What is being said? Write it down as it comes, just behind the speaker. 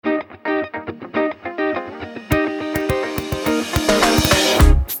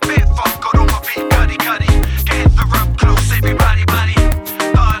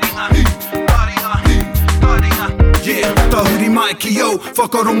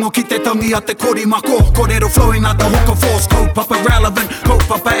whakarongo ki te tangi a te korimako. Kōrero flowing out the hooker force. Kaupapa relevant,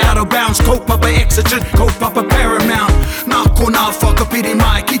 kaupapa out of bounds, kaupapa exigent, kaupapa paramount. Nā ko nā whakapiri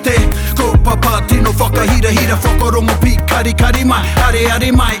mai ki te kaupapa tino whakahira whakarongo pi kari mai.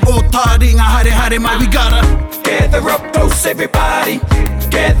 Hare mai, o tā ringa hare mai. We gotta gather up close everybody.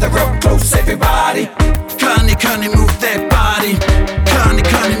 Gather up close everybody. Kani move that body. Kani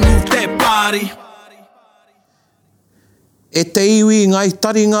move that body. E te iwi ngai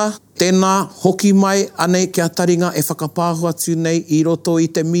taringa, tēnā hoki mai anei kia taringa e whakapāhu atu nei i roto i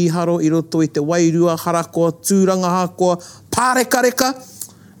te mīharo, i roto i te wairua, harakoa, tūranga hakoa, pārekareka.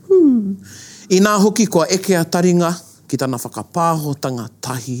 I nā hoki kua eke a taringa ki tana whakapāhotanga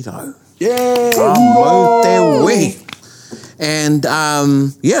tahi rau. Yeah! Mau te wehi. And,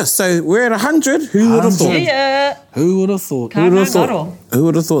 so we're at 100. Who would have thought? Yeah. Who would have thought? Who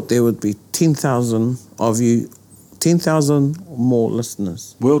would have thought there would be 10,000 of you, 10,000 more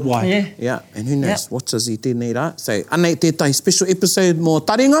listeners. Worldwide. Yeah. Yeah, and who knows, watches I tēnei rā. So, anei tētahi special episode mō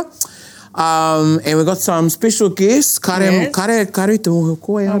taringa. And we've got some special guests. Kare te moho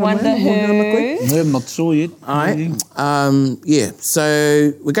koe. I wonder who. I'm not sure yet. Alright.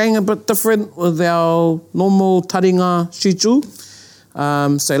 So we're going a bit different with our normal taringa schedule.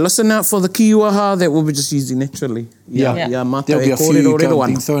 So listen out for the kiuaha that we'll be just using naturally. Yeah. There'll be a few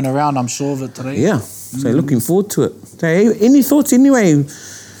being thrown around, I'm sure of it today. Yeah, so looking forward to it. So any thoughts anyway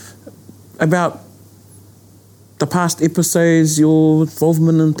about the past episodes, your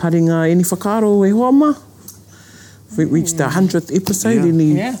involvement in taringa, any whakaaro e hoa ma? We reached the 100th episode.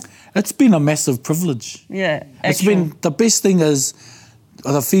 Yeah. It's been a massive privilege. Yeah. It's been, the best thing is,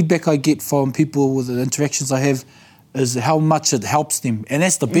 the feedback I get from people with the interactions I have is how much it helps them. And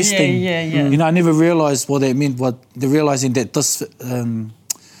that's the best thing. Yeah. You know, I never realised what that meant, they're realising that this,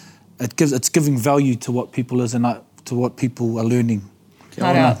 it's giving value to what people is and to what people are learning.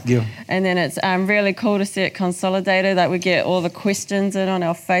 Yeah. And then it's really cool to see it consolidated, like we get all the questions in on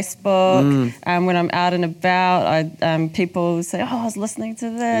our Facebook. When I'm out and about, people say, I was listening to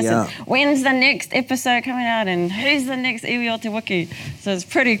this. Yeah. And when's the next episode coming out? And who's the next Iwi o Te Wiki? So it's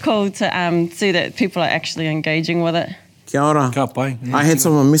pretty cool to see that people are actually engaging with it. Kia ora. Ka pai. I had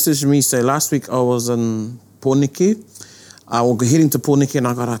someone message me, say last week I was in Pōneke. I was heading to Pōneke and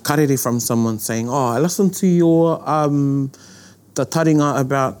I got a karere from someone saying, I listened to your... the taringa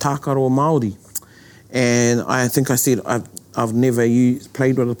about tākaro Māori. And I think I said I've never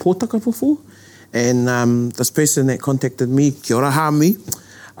played with a pōtaka before. And this person that contacted me, kia ora hāmi,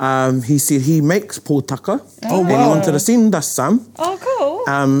 he said he makes pōtaka. And he wanted to send us some. Oh, cool.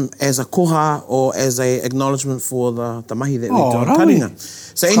 As a koha or as a acknowledgement for the mahi that we do on taringa.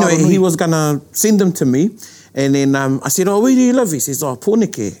 So anyway, he was going to send them to me. And then I said, where do you live? He says,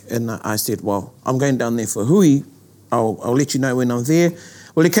 Pōneke. And I said, well, I'm going down there for hui. I'll let you know when I'm there.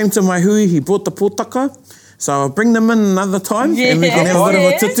 Well, he came to my hui, he brought the pōtaka, so I'll bring them in another time and we can have a bit of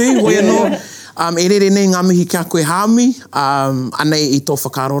a tutu. E rere nei ngā mihi kia koe hāmi, anei I tō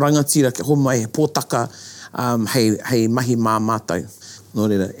whakaaro rangatira ke homa e pōtaka hei mahi mā mātou. Nō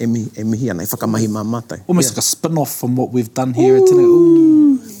reira, e mihi ana, e whakamahi mā mātou. Almost like a spin-off from what we've done here today.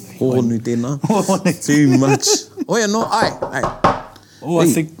 Ooh. Hōnu tēnā. Too much. Oia no, ai. I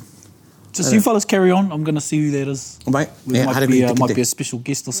think... Just you fellas carry on. I'm going to see who that is. Right. Might be a special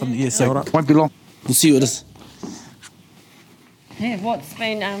guest or something. Yeah, so won't be long. We'll see who it is. Yeah, what's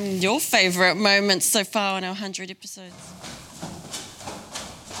been your favourite moments so far on our 100 episodes?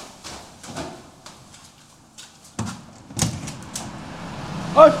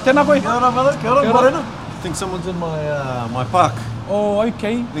 Oh, tēnā koe. Kia ora, brother. Kia ora, morena. I think someone's in my park. Oh,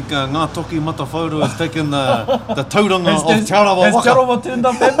 okay. I think Ngā Toki Mata Whauru has taken the tauranga of Te Arawa Has waka. Te Arawa turned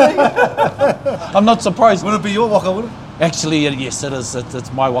up that day? I'm not surprised. Would it be your waka, would it? Actually, yes, it is.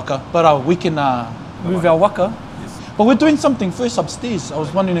 It's my waka. But we can move our waka. Yes. But we're doing something first upstairs. I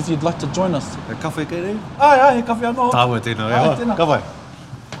was wondering if you'd like to join us. E kawhi kei rei? Ai, kawhi anō. Tāua tēnā, tēnā. Ka wai.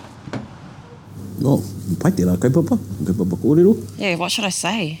 No, pai tērā, kaupapa kōrero. Yeah, what should I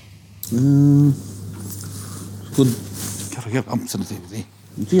say? Good. I'm sitting there.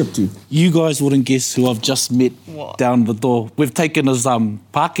 It's up to you. You guys wouldn't guess who I've just met down the door. We've taken his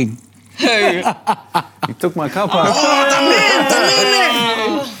parking. Who? He took my car park.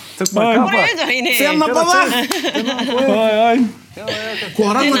 Took my car park. Whiana pala. Ai.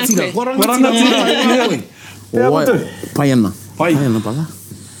 Kua rangatira. Pai ana. Pai ana pala.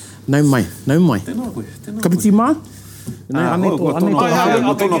 Nau mai. Tēnā koe. Kapiti mā? Tono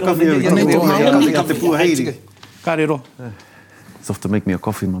kawhi ka te puaheiri. Ka rero. It's off to make me a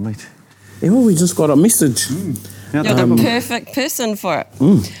coffee, my mate. We just got a message. You're the perfect person for it.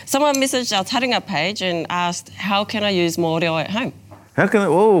 Someone messaged our taringa page and asked, how can I use mōreo at home? How can I?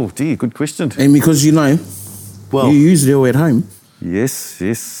 Oh, gee, good question. And because, you know, Well, you use reo at home. Yes,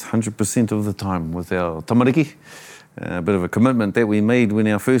 100% of the time with our tamariki. A bit of a commitment that we made when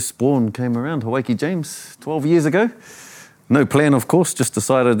our firstborn came around, Hawaiki James, 12 years ago. No plan, of course, just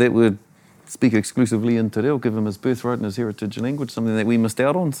decided that we'd speak exclusively in te reo, give him his birthright and his heritage language, something that we missed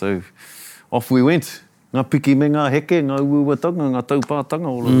out on. So off we went. Ngā piki me ngā heke, ngā uawatanga, ngā taupātanga,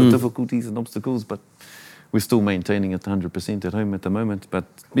 all of the difficulties and obstacles, but we're still maintaining it 100% at home at the moment. But,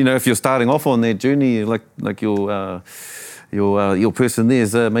 you know, if you're starting off on that journey, like your person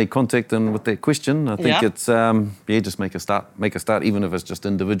there's made contact and with that question, I think it's, just make a start, even if it's just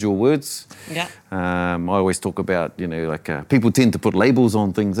individual words. Yeah. I always talk about, you know, like people tend to put labels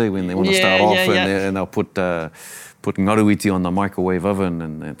on things when they want to start off and they'll put ngaruiti on the microwave oven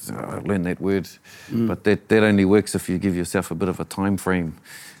and learn that word. But that only works if you give yourself a bit of a time frame.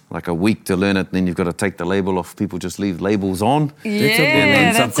 Like a week to learn it, and then you've got to take the label off. People just leave labels on.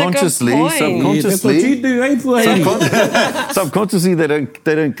 Yeah, that's subconsciously, That's what you do, eh? subconsciously they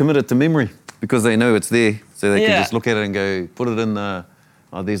don't commit it to memory because they know it's there, so they can just look at it and go, put it in the.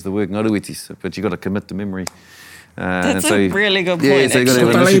 Oh, there's the word ngaruiti, but you got to commit to memery. That's a really good point. Yeah, so you got to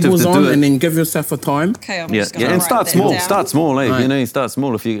Put have the initiative labels to on do it. and then give yourself a time. Okay, I'm just going to and write start that small. down. Start small, eh? Right. You know, start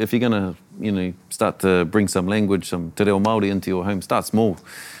small. If you're gonna, you know, start to bring some language, some te reo Māori into your home, start small.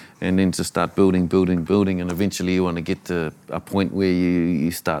 And then just start building, and eventually you want to get to a point where you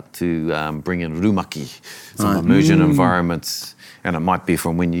start to bring in rumaki, some immersion environments, and it might be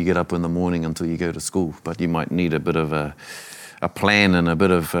from when you get up in the morning until you go to school, but you might need a bit of a plan and a bit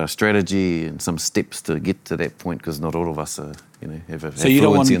of strategy and some steps to get to that point, because not all of us are, you know, have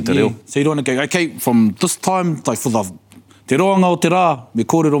fluency in te reo. So you don't want to go, okay, from this time, like for the te roanga o te rā, me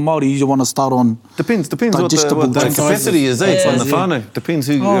kōrero Māori, you want to start on... Depends what the capacity is, from the whānau. Depends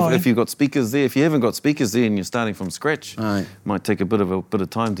if you've got speakers there. If you haven't got speakers there and you're starting from scratch, might take a bit of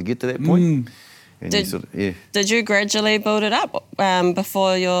time to get to that point. And Did you gradually build it up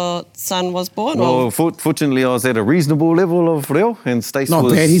before your son was born? Well, fortunately, I was at a reasonable level of reo, and Stace was...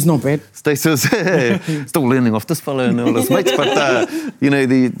 Not bad, he's not bad. Stace was still learning off this fellow and all his mates, but, you know,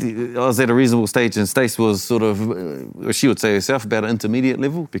 I was at a reasonable stage, and Stace was sort of, she would say herself, about an intermediate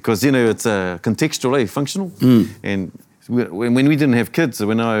level, because, you know, it's contextual, functional, and... When we didn't have kids,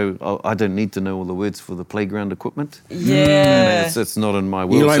 when I don't need to know all the words for the playground equipment. Yeah. And it's not in my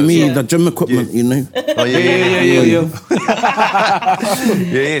world. You're like me, the gym equipment, you know. Oh,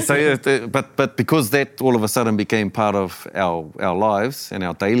 yeah. So, but because that all of a sudden became part of our lives and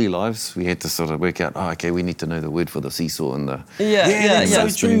our daily lives, we had to sort of work out, okay, we need to know the word for the seesaw and the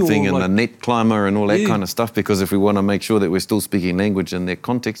spring thing and the net climber and all that kind of stuff, because if we want to make sure that we're still speaking language in that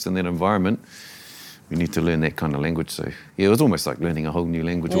context and that environment, we need to learn that kind of language. So, it was almost like learning a whole new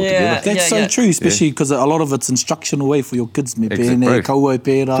language altogether. That's so true, especially because a lot of it's instructional way for your kids. Me pēne, kaua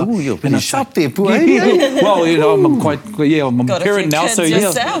pēra. Oh, you're pretty sharp there, Pua. Well, you know, I'm a parent now, so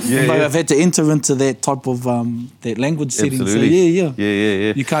I've had to enter into that type of that language setting. Absolutely. So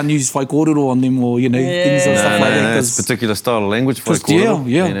you can't use whai kōrero on them or, you know, things and stuff like that. It's a particular style of language, whai kōrero.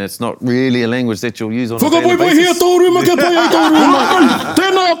 And it's not really a language that you'll use on a daily basis. Here, tōruma, kia pai ai tōruma.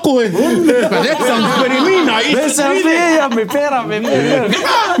 Tēnā koe. That sounds very mean, eh?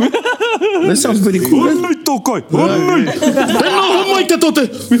 That sounds pretty cool. Honui tōkai, honui. Tēnā homai te tote.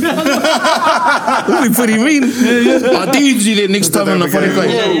 That would be pretty mean. I'll teach you that next time on the wharekai.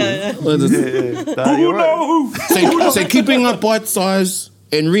 So keeping a bite size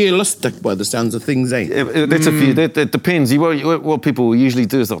and realistic by the sounds of things, eh? That's a few. That depends. What people usually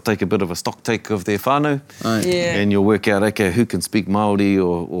do is they'll take a bit of a stock take of their whānau, and you'll work out, okay, who can speak Māori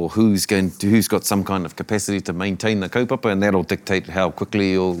or who's got some kind of capacity to maintain the kaupapa, and that'll dictate how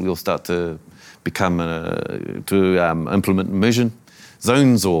quickly you'll start to become implement immersion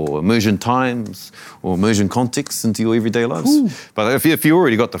zones or immersion times or immersion contexts into your everyday lives. Ooh. But if you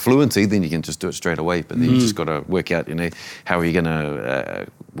already got the fluency, then you can just do it straight away. But then you just got to work out, you know, how are you going to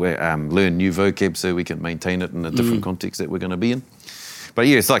learn new vocab so we can maintain it in a different context that we're going to be in. But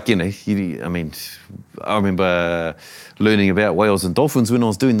yeah, it's like, you know, I remember learning about whales and dolphins when I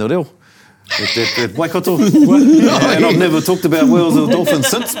was doing the reo. At Waikato. And I've never talked about whales or dolphins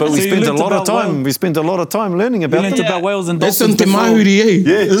since, but we spent a lot of time. We spent a lot of time learning about them. About whales and dolphins. That's in Te Mahuri, eh?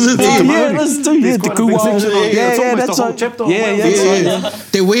 Yeah, that's too. Yeah, Te Kuwa. Yeah, that's a whole chapter.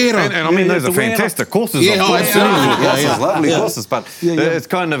 Te Wera. And I mean, those are fantastic courses. Yeah, absolutely. Lovely courses. But it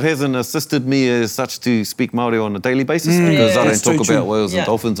kind of hasn't assisted me as such to speak Māori on a daily basis, because I don't talk about whales and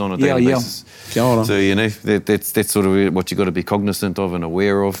dolphins on a daily basis. So, you know, that's sort of what you got to be cognizant of and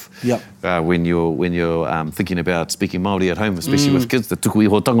aware of. when you're thinking about speaking Māori at home, especially with kids, the tuku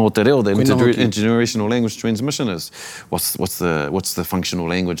iho tanga o te reo, the intergenerational language transmission is what's the functional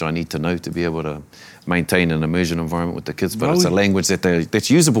language I need to know to be able to maintain an immersion environment with the kids, but it's a language that's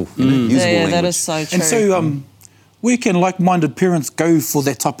usable, usable language. That is so true. And so, where can like-minded parents go for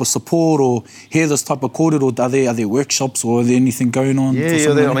that type of support or hear this type of kōrero? Are there workshops or are there anything going on?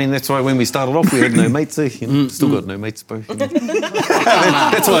 I mean, that's why when we started off, we had no mates, still got no mates, bro. That's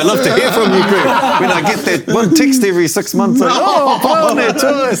why I love to hear from you, Greg. When I get that one text every 6 months, like, put on that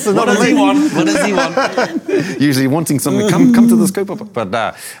choice. What does he want? What does he want? Usually wanting something, come to the scope of it. But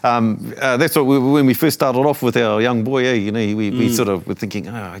that's what when we first started off with our young boy, we sort of were thinking,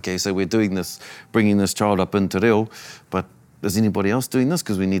 okay, so we're doing this, bringing this child up into reo, but is anybody else doing this?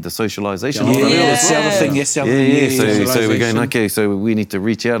 Because we need the socialisation. That's the other thing. So we're going, okay, so we need to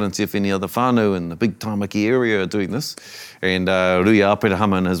reach out and see if any other whānau in the big Tāmaki area are doing this. And Rui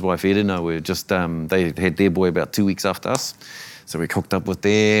Aperahama and his wife Erina were just, they had their boy about 2 weeks after us. So we hooked up with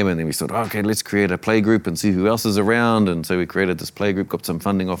them and then we thought, okay, let's create a play group and see who else is around. And so we created this play group, got some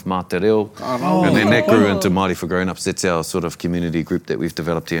funding off Mā Te Reo. And then that grew into Māori for Grown-Ups. That's our sort of community group that we've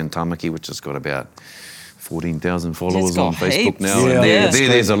developed here in Tāmaki, which has got about 14,000 followers on Facebook now. And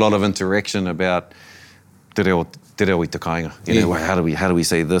there's a lot of interaction about te reo I te kāinga. How do we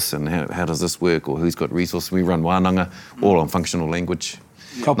say this and how does this work, or who's got resources? We run wānanga, all on functional language.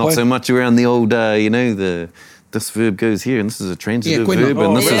 Not so much around the old, this verb goes here and this is a transitive verb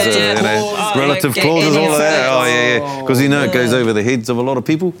and this is a relative clauses, all of that. Because it goes over the heads of a lot of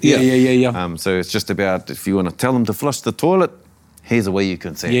people. So it's just about, if you want to tell them to flush the toilet, here's a way you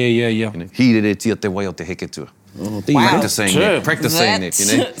can say it. Hirere tia te wai o te heke tua. Practice saying that. Practice saying that,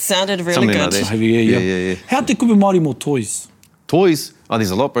 sounded really something good. Like that. How te kupe Māori more toys? Toys? Oh,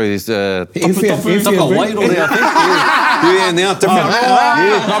 there's a lot, bro. There's taka wairo there, I think. Now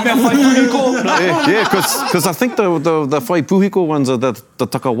because I think the whai puhiko ones are the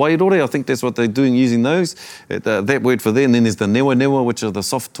taka wairore. I think that's what they're doing, using those. That word for there. And then there's the newa, which are the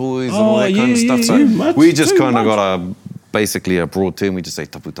soft toys and all that kind of stuff. So we just kind of got basically a broad term. We just say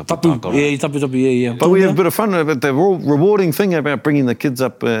tapu. Tapu, yeah. But we have a bit of fun. But the rewarding thing about bringing the kids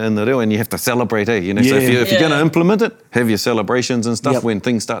up in the reo, and you have to celebrate, So if you're going to implement it, have your celebrations and stuff when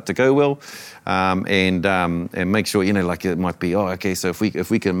things start to go well, and make sure, like it might be, so if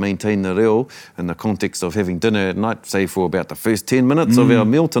we can maintain the reo in the context of having dinner at night, say for about the first 10 minutes of our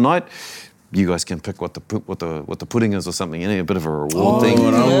meal tonight, you guys can pick what the pudding is or something, a bit of a reward thing,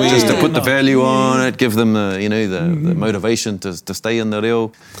 just to put the value on it, give them the motivation to stay in the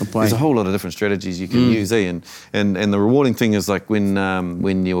reo. There's a whole lot of different strategies you can use, And the rewarding thing is like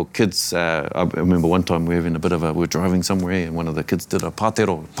when your kids, I remember one time we were driving somewhere and one of the kids did a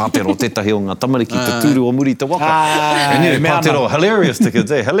pātero tetahi o ngā tamariki te tūru o muri te waka. And pātero, hilarious to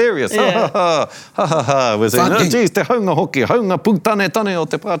kids, hilarious. Ha ha ha. We're saying, geez, te haunga hoki, haunga pūtane o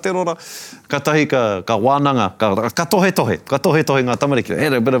te pāterora. Katahi ka wānanga, ka tohe ngā tamariki.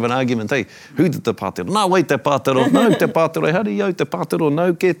 Had a bit of an argument, who did the pātero? Nā wai te pātero, no te pātero, hari iau te pātero,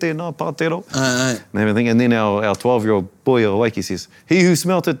 no ke te nā pātero. And everything. And then our 12-year-old boy, Waiki, says, he who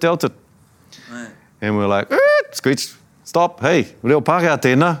smelt it, dealt it. And we're like, screech, stop, hey, reo Pākehā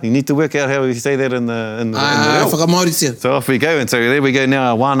tēnā. You need to work out how we say that in the reo. Whakamauritsia. So off we go, and so there we go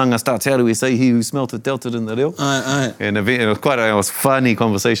now, our wānanga starts, how do we say he who smelt it, dealt it in the reo? And it was quite a funny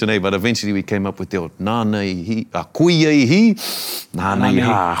conversation, but eventually we came up with the old nānei hi, kui ei hi, nānei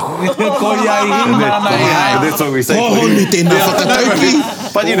ha. And that's what we say.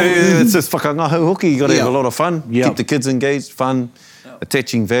 But it's just whakangahu hoki, you got to have a lot of fun, keep the kids engaged, fun.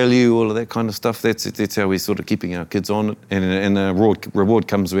 Attaching value, all of that kind of stuff. That's how we're sort of keeping our kids on it. And the reward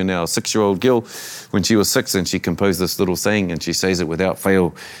comes when our 6-year-old girl, when she was 6, and she composed this little saying, and she says it without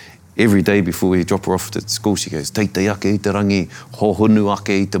fail every day before we drop her off to school. She goes, teitei ake i te rangi, hohonu ake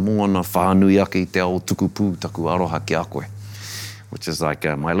i te moana, whānui ake i te ao tukupu taku aroha ki a koe. Which is like,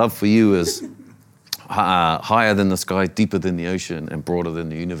 my love for you is higher than the sky, deeper than the ocean, and broader than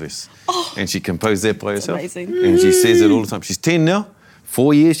the universe. And she composed that by herself. Amazing. And she says it all the time. She's 10 now.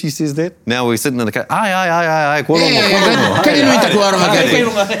 4 years she says that. Now we're sitting in the car, ai,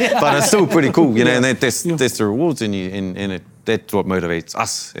 but it's still pretty cool, and that's the rewards, and that's what motivates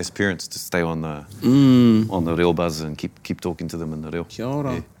us as parents to stay on the reo buzz and keep talking to them in the reo. Kia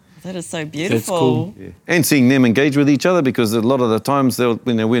ora. Yeah. That is so beautiful. That's cool. Yeah. And seeing them engage with each other, because a lot of the times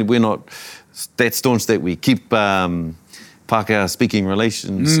we're not that staunch that we keep Pākehā speaking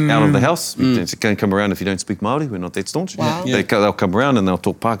relations out of the house. They can't come around if you don't speak Māori. We're not that staunch. Wow. They'll come around and they'll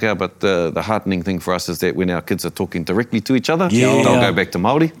talk Pākehā, but the heartening thing for us is that when our kids are talking directly to each other, they'll go back to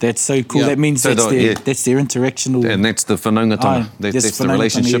Māori. That's so cool. That means that's their interactional... And that's the whanaungatanga. That's the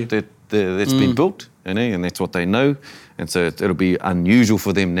relationship that's been built, you know, and that's what they know. And so it'll be unusual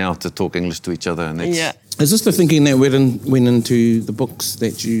for them now to talk English to each other. And that's, Is this the thinking that went into the books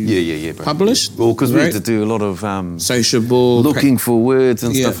that you published? Well, because we had to do a lot of sociable, looking for words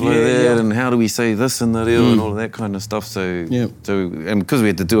and stuff like that, and how do we say this in the reo and all of that kind of stuff. So, and because we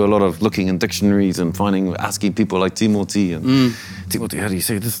had to do a lot of looking in dictionaries and asking people like Timothy and Timothy, how do you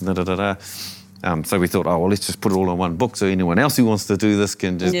say this? And da-da-da-da. So we thought, well, let's just put it all in one book, so anyone else who wants to do this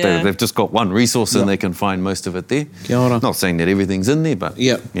can just, they've just got one resource and they can find most of it there. Kia ora. Not saying that everything's in there, but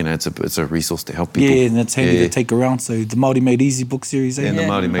you know, it's a resource to help people. Yeah, and it's handy to take around. So the Māori Made Easy book series. And the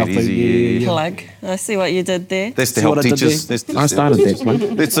Māori Made Easy. Plug. I see what you did there. That's to help teachers. I started that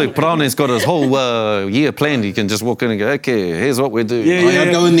one. Let's say Praone's got his whole year planned. You can just walk in and go, okay, here's what we're doing.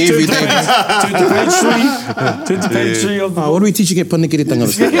 I go in there every day. Turn to page 3 of the what do we teach you at Panikiri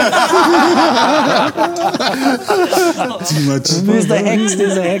Tangata? Too much. There's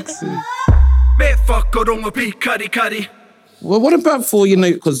a hex. Me whakarongo pi kari kari. Well, what about for, you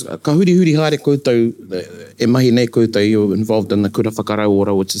know, because ka huri haere koutou, e mahi nei koutou, you're involved in the kura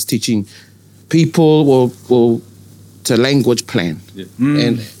whakarauora, which is teaching people to language plan.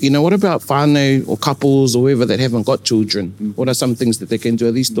 And, you know, what about whānau or couples or whoever that haven't got children? What are some things that they can do?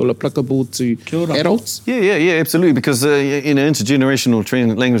 Are these still applicable to adults? Yeah, absolutely. Because, you know,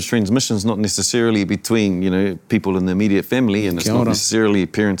 intergenerational language transmission is not necessarily between, you know, people in the immediate family, and it's not necessarily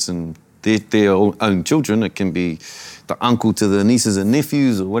parents and their own children. It can be the uncle to the nieces and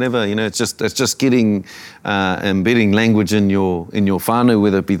nephews or whatever. You know, it's just getting embedding language in your whānau,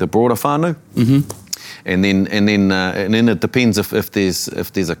 whether it be the broader whānau. And then it depends if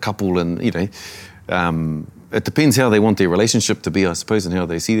there's a couple, and you know, it depends how they want their relationship to be, I suppose, and how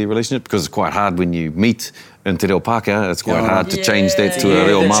they see their relationship, because it's quite hard when you meet in Te Reo Pākehā. It's quite hard to change that to a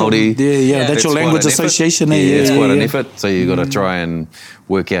Reo Māori. That's your language association. It's quite an effort. So you've got to try and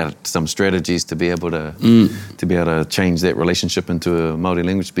work out some strategies to be able to change that relationship into a Māori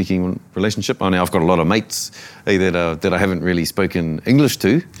language speaking relationship. I mean, I've got a lot of mates that I haven't really spoken English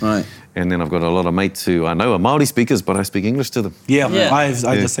to. Right. And then I've got a lot of mates who I know are Māori speakers, but I speak English to them. I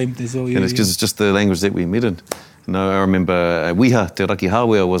have the same thing as well. And it's because it's just the language that we met in. You know, I remember Wiha, Te Raki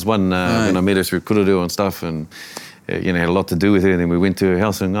Hāwea, was one when I met her through Kuroreo and stuff, and you know, had a lot to do with her. And then we went to her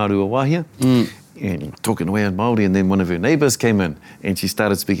house in Ngārua Wāhia, and talking away in Māori, and then one of her neighbours came in, and she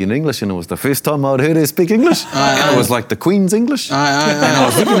started speaking English, and it was the first time I'd heard her speak English, and it was like the Queen's English. And I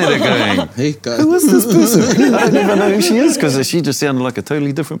was looking at her going, who is this person? I don't even know who she is, because she just sounded like a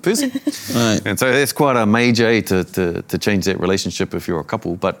totally different person. And so that's quite a major to change that relationship if you're a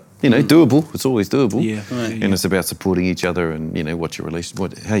couple, but you know, doable. It's always doable. And it's about supporting each other, and you know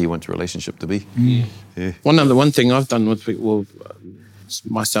how you want your relationship to be. One thing I've done with people,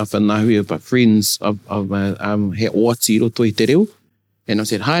 myself and Nahui, but friends of he oati roto I te reo, and I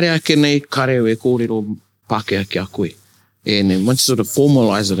said, haere ake nei, kareo e kōrero Pākehā ki a koe. And then once you sort of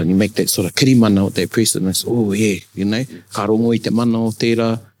formalise it and you make that sort of kirimana with that person, it's, you know, ka rongo I te mana o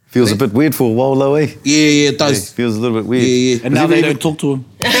tērā. Feels a bit weird for a while though, eh? Yeah, it does. Feels a little bit weird. And now they don't talk to him.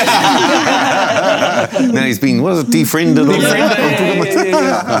 Now he's been, defriended. Well,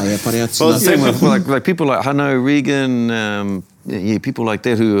 the same with like people like Hanno, Regan, people like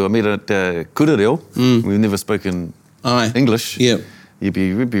that who I met at Kuroreo. We've never spoken English. It'd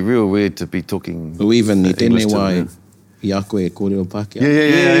be real weird to be talking even English to them. Yeah,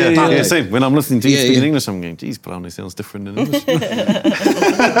 same. When I'm listening to you speak in English, I'm going, geez, Praone sounds different in English.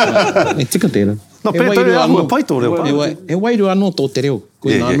 Tika tērā. No, pai tō reo. E wairu anō tō te reo.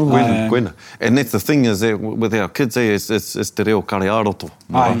 Koina. And that's the thing is that with our kids, it's te reo karearoto.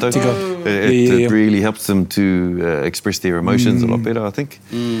 It really helps them to express their emotions a lot better, I think.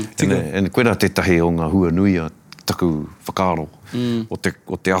 And koina te tahe o ngā hua nui a taku whakaro. O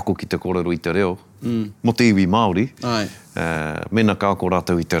te ako ki te kōrero I te reo. Mo te iwi Māori, mena ka ako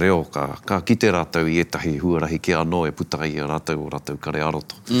rātou I te reo, ka kite rātou I etahi huarahi ki anō e putaka I a rātou o rātou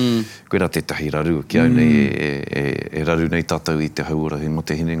karearoto. Koera te tahi raru, ki au nei e raru nei tātou I te hauarahi mo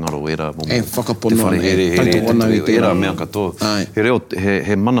te hine ngaro era. E whakapono, era mea katoa. He reo,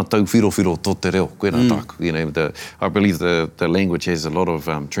 he mana tau whiro tō te reo, koera tāku. You know, I believe the language has a lot of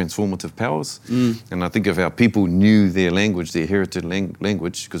transformative powers. And I think if our people knew their language, their heritage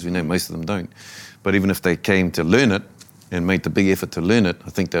language, because we know most of them don't, but even if they came to learn it and made the big effort to learn it, I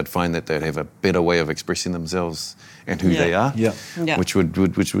think they'd find that they'd have a better way of expressing themselves and who they are, which would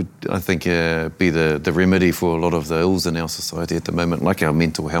I think be the remedy for a lot of the ills in our society at the moment, like our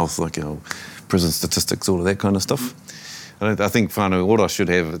mental health, like our prison statistics, all of that kind of stuff. I think whānau ora should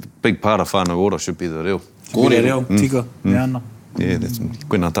have, a big part of whānau ora should be the reo. Kōrero, tika, me ana. Yeah, that's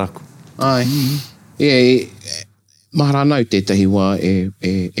koina tāku. Yeah, Mahara anau tētahi wā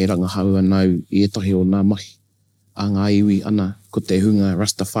e rangahau anau I etahi o nā mahi. A ngā iwi ana, ko te hunga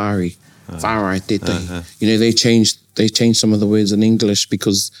Rastafari, whārai tētahi. You know, they changed some of the words in English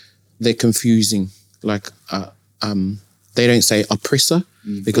because they're confusing. Like, they don't say oppressor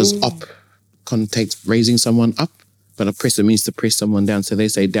because op connotates raising someone up, but oppressor means to press someone down, so they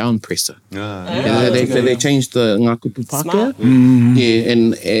say down presser. They changed the ngā kupu Pākehā. Yeah,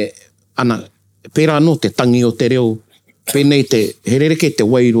 and ana, pērā no te tangi o te reo, pēnei he rereke te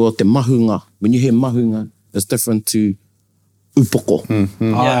wairua o te mahunga. When you hear mahunga, it's different to upoko.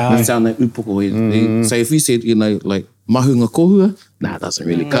 They sound like upoko. So if you said, you know, like mahunga kohua, nah, it doesn't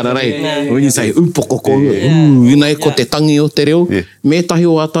really kararei. When you say upoko kohua, you know, ko te tangi o te reo, me tahi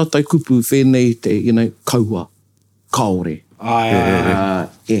o a tātou kupu whenei te, you know, kaua, kaore.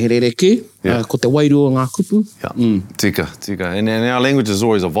 E herereke, ko te wairua o ngā kupu. Tika. And our language is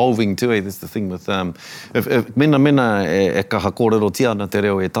always evolving too, That's the thing with... if mena e kaha kōrero tia ana te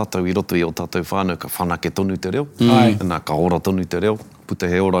reo e tātou I roto I o tātou whānau ka whanake tonu te reo. Nā ka ora tonu te reo. Puta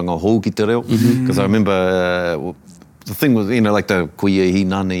he oranga hou ki te reo. Because I remember... the thing was, you know, like the kuia hi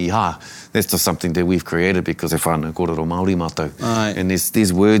nane I ha, that's just something that we've created because e whānau kōrero Māori mātou. And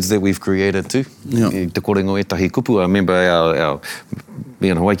there's words that we've created too. I te korengo e tahi kupu. I remember our me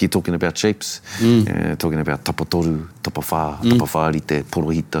and Hawaiki talking about shapes, talking about tapatoru, tapawhā, tapawhāri te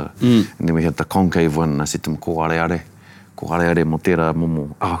porohita. And then we had the concave one, and I said to him, ko areare mo tērā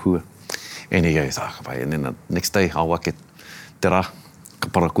momo āhua. And he goes, and then the next day, hawake te rā, ka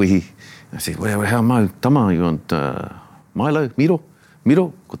parakuihi. I said, well, how mau, tama, you want Milo,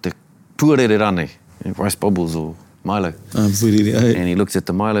 Miro, ko te puarere rane, rice bubbles or Milo. And he looks at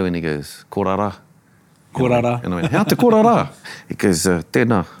the Milo and he goes, korara. Korara. And I went, how te korara? He goes,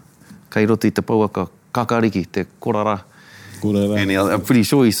 tēnā, kei roti te pauaka kakariki, te korara. And I'm pretty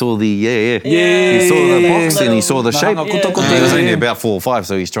sure he saw the, he saw the box and he saw the shape. He was only about 4 or 5,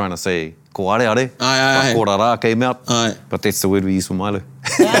 so he's trying to say, ko areare, korara came out. But that's the word we use for Milo.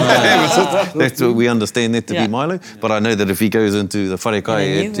 That's what we understand that to be Milo. But I know that if he goes into the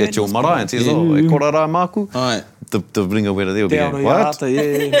wharekai at your marae and says, e korara māku, the ringa wera there will be going, what? But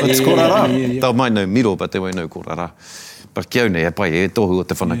it's korara. They might know miro, but they won't know korara. But kia nei, e pai e tohu o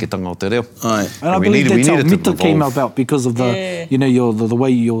te whanaketanga o te reo. And I believe that's how mita came about because of the, you know, the way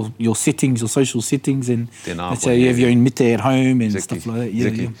your settings, your social settings, and that's how you have your own mita at home and stuff like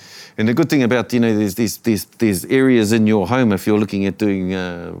that. And the good thing about, you know, there's these areas in your home, if you're looking at doing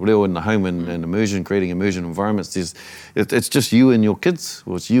reo in the home and immersion, creating immersion environments, it's just you and your kids,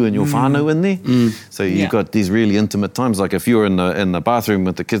 or it's you and your whānau in there. So you've got these really intimate times, like if you're in the bathroom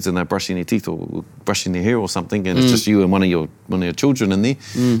with the kids and they're brushing their teeth or brushing their hair or something, and it's just you and one of your children in there,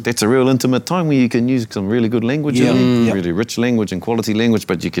 that's a real intimate time where you can use some really good language in there, really rich language and quality language,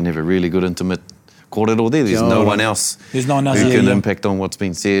 but you can have a really good intimate kōrero there. There's no one else who can impact on what's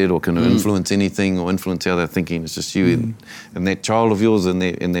been said or can influence anything or influence how they're thinking. It's just you and that child of yours in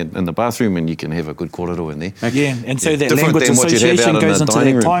the bathroom, and you can have a good kōrero in there. And so that language association goes into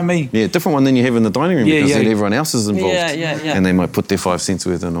that time. Yeah, different one than you have in the dining room because then everyone else is involved. And they might put their 5 cents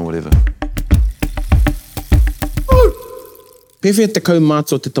worth in or whatever. Pewhia te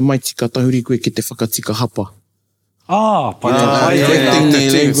kaumātua te tamaitika tahuri koe ki te whakatika hapa.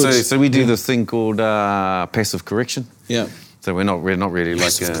 So we do this thing called passive correction. So we're not really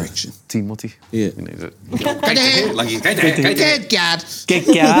passive like correction. Timoti.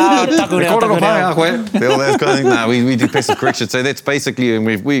 We do passive correction. So that's basically, and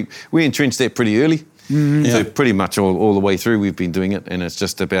we entrenched that pretty early. So pretty much all the way through we've been doing it, and it's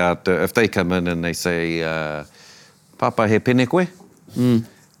just about if they come in and they say, Papa he pene koe?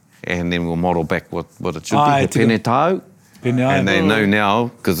 And then we'll model back what it should be. He pene tāu. And they know now,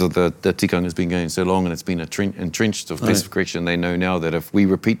 because of the tikanga has been going so long and it's been entrenched of passive correction, they know now that if we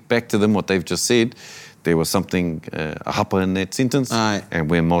repeat back to them what they've just said, there was something, a hapa in that sentence, and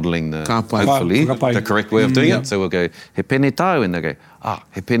we're modelling hopefully the correct way of doing it. So we'll go, he pene tāu, and they go,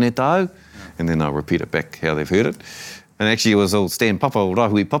 he pene tāu, and then I'll repeat it back how they've heard it. And actually it was old Stan Papa, old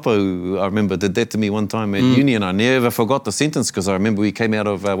Rahui Papa, who I remember did that to me one time at uni, and I never forgot the sentence because I remember we came out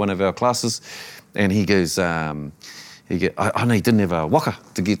of one of our classes and he goes, I know he didn't have a waka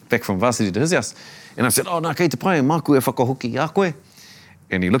to get back from varsity to his house. And I said, nā kei te pai, māku e whakahoki a koe.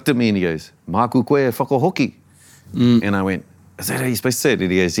 And he looked at me and he goes, māku koe e whakahoki. And I went, is that how you're supposed to say it?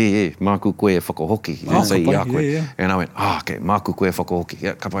 And he goes, yeah, māku koe e whakahoki. He didn't say ia koe. And I went, okay, māku koe e whakahoki.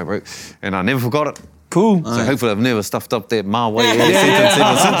 Yeah, ka pai, bro. And I never forgot it. Cool. So hopefully I've never stuffed up that ma way sentence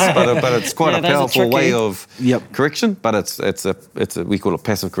ever since. But it's quite a powerful way of correction. But it's we call it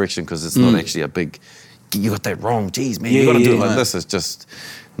passive correction because it's not actually a big you got that wrong. Geez, man, you got to do it like this. It's just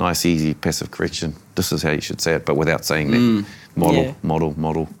nice, easy, passive correction. This is how you should say it, but without saying that. Model.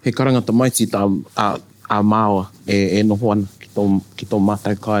 He karangata maiti a māua e noho ana ki tō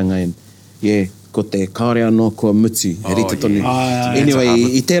mātai kāinga ko te kāre anō kua muti, he rita tonu. Anyway,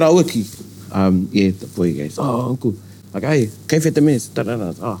 I tērā uaki, the boy goes, uncle, like, hey, kei whete me,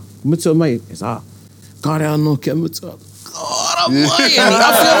 muti o mai, kāre anō kia muti. Kāra mai, and I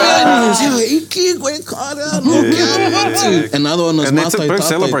feel me, iki koe kāre anō kia muti. And the other one was mātai tātai.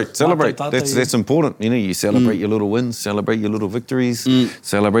 Celebrate. That's important. You know, you celebrate your little wins, celebrate your little victories,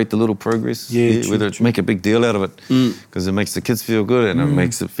 celebrate the little progress. Whether it's make a big deal out of it, because it makes the kids feel good and it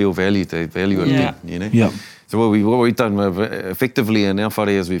makes it feel valued. They value it, you know. So what we've done effectively in our whare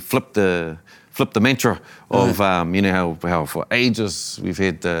is we flipped the mantra of, you know, how for ages we've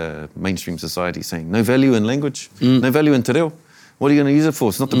had mainstream society saying no value in language, no value in te reo. What are you going to use it for?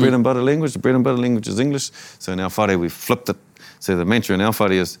 It's not the bread and butter language. The bread and butter language is English. So in our whare we've flipped it. So the mantra in our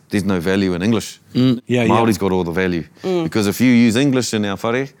whare is there's no value in English. Māori's got all the value. Because if you use English in our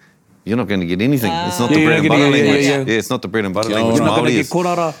whare, you're not going to get anything. It's not the bread and butter language. It's not the bread and butter language. You're not going to get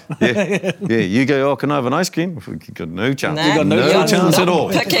korara. You go, can I have an ice cream? You've got no chance. You've got no chance at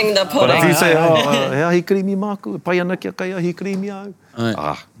all. Picking the pudding. But if you say, hea hikirimi māku, pai ana kia kai hikirimi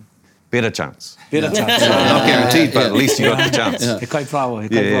au. Better chance. Not guaranteed, but at least you got the chance. He kai prawa.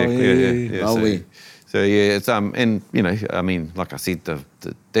 So it's and you know, I mean, like I said,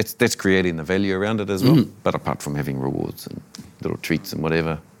 that's creating the value around it as well. But apart from having rewards and little treats and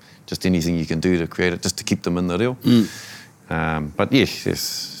whatever, just anything you can do to create it, just to keep them in the reo. But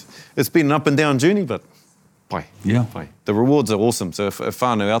yes, it's been an up and down journey, but pai. The rewards are awesome. So if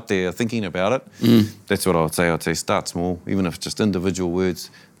whānau out there are thinking about it, that's what I would say. I'd say start small, even if it's just individual words.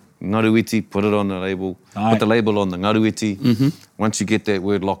 Ngaruiti, put it on the label. Put the label on the ngaruiti. Once you get that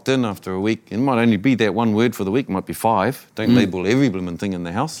word locked in after a week, it might only be that one word for the week, it might be 5. Don't label every blooming thing in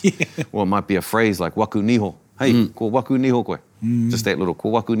the house. Or it might be a phrase like waku niho. Hey, ko waku niho koe. Just that little ko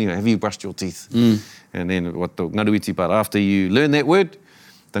waku niho. Have you brushed your teeth? And then what the ngaruiti, but after you learn that word,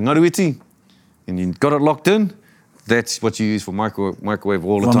 the ngaruiti, and you got it locked in, that's what you use for microwave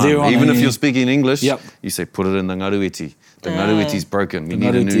all the time. Even if you're speaking English, you say put it in the ngaruiti. The ngaruiti's broken. We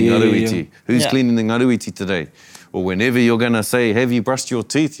need a new ngaruiti. Who's cleaning the ngaruiti today? Or whenever you're going to say, have you brushed your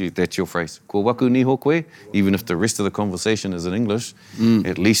teeth? That's your phrase. Ko waku niho koe. Even if the rest of the conversation is in English,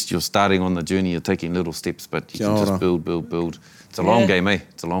 at least you're starting on the journey. You're taking little steps, but you can just build. It's a long game, eh?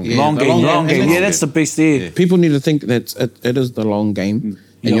 It's a long game. Long game. Yeah, that's the best there. People need to think that it is the long game,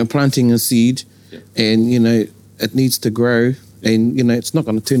 and you're planting a seed, and, you know, it needs to grow. And, you know, it's not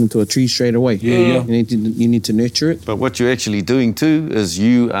going to turn into a tree straight away. You need to nurture it. But what you're actually doing too is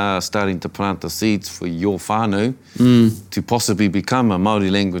you are starting to plant the seeds for your whānau to possibly become a Māori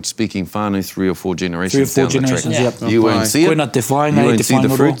language speaking whānau 3 or 4 generations down the track. You won't see it. You won't see the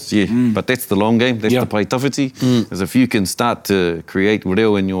fruits. But that's the long game. That's the pai tawhiti. Is if you can start to create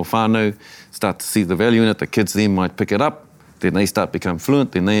reo in your whānau, start to see the value in it, the kids then might pick it up, then they start to become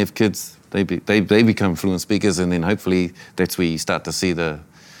fluent, then they have kids. They become fluent speakers, and then hopefully that's where you start to see the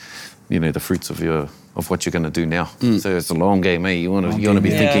fruits of what you're going to do now. So it's a long game, eh? You want to be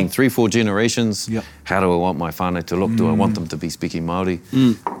thinking 3-4 generations. How do I want my whānau to look? Do I want them to be speaking Māori?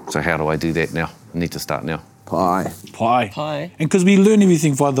 So how do I do that now? I need to start now. Pai. And because we learn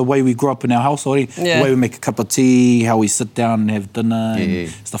everything by the way we grow up in our household, the way we make a cup of tea, how we sit down and have dinner, and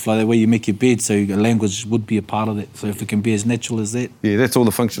stuff like that, way you make your bed. So language would be a part of that. So if it can be as natural as that. Yeah, that's all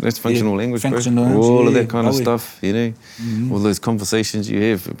the function. That's functional language, all of that kind of stuff, you know. All those conversations you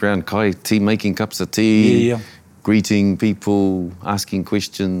have around kai, tea, making cups of tea. Greeting people, asking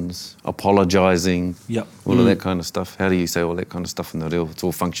questions, apologising, all of that kind of stuff. How do you say all that kind of stuff in the reo? It's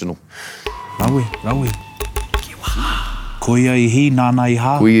all functional. Rawe. Koia I hi, nāna I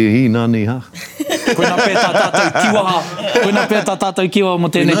ha. Koia I hi, nāna I ha. Koina pētā tātou kiwaha. Koina pētā tātou kiwaha mo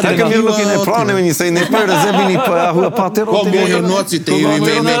tēnei tēnā. How come you're looking at prāne when you're saying that bird is having ahua pātero? Ko mohe noati te iwi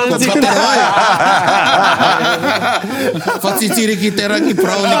mene ko pātero ai. Whatitiri ki te rangi,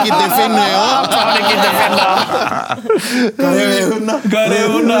 praone ki te whenua. Praone ki te whenua.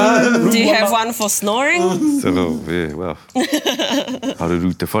 Karehuna. Do you have one for snoring? So, yeah, well.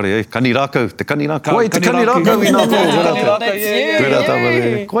 Haruru te whare, eh? Kani rākau, te kani rākau. Koi te kani rākau I nā pō.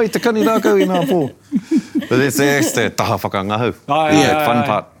 Koi te kani rākau I nā pō. But that's the taha whakangahu. That fun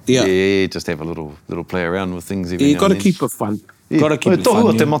part. Just have a little play around with things every now and then. You've got to keep it fun. Got to keep it fun.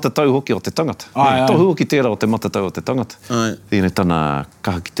 Tohu o te matatau hoki o te tangata. Tohu o ki tērā o te matatau o te tangata. Tēnei tana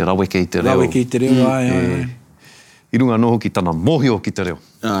kaha ki te raweke I te reo. Raweke I te reo, I runga no hoki tana mohi o ki te reo.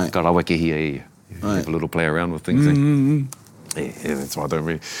 Ka raweke hia e. Have a little play around with things. Yeah, that's why I don't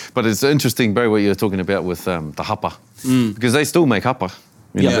really. But it's interesting, Barry, what you're talking about with the hapa. Because they still make hapa.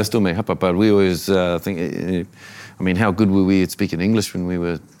 You know, they still make hapa, but we always think, I mean, how good were we at speaking English when we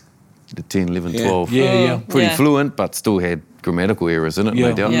were 10, 11, 12? Pretty fluent, but still had grammatical errors in it,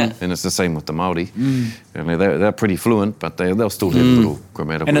 no doubt. And it's the same with the Māori. I mean, they're pretty fluent, but they'll still have little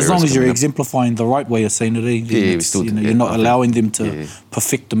grammatical errors. And as long as you're exemplifying the right way of saying it, you're not allowing them to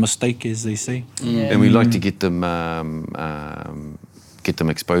perfect the mistake, as they say. And we like to get them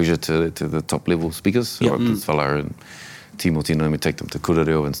exposure to the top level speakers. Like this fella in Timoti, we take them to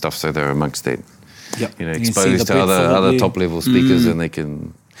Kurereo and stuff, so they're amongst that. You know, exposed to other top level speakers, and they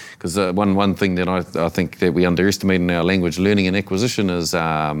can. Because one thing that I think that we underestimate in our language learning and acquisition is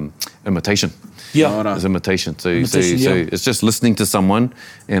imitation. Is imitation. So it's just listening to someone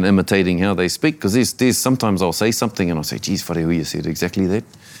and imitating how they speak. Because there's sometimes I'll say something and I'll say, geez, whatever, said exactly that.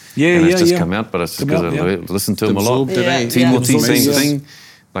 And it's just come out, but it's just because I listen to them a lot. Timoti, same thing.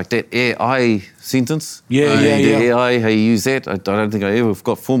 Like that AI sentence. The AI, how you use that. I don't think I ever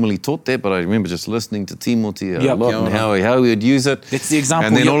got formally taught that, but I remember just listening to Timoti a lot and how he would use it. That's the example.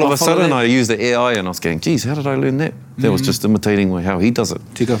 And then all of a sudden I used the AI and I was going, geez, how did I learn that? That was just imitating how he does it.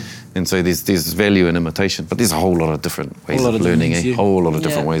 And so there's value in imitation, but there's a whole lot of different ways of learning, a whole lot of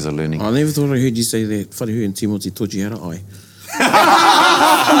different ways of learning. I never thought I heard you say that. Wharehu and Timoti taught you how to ai.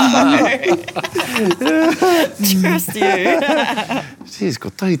 Trust you. Jeez, ko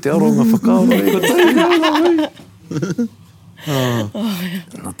tahi te aronga whakaaro.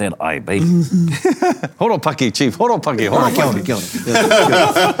 Not that I, babe. Horopaki, Chief. Horopaki.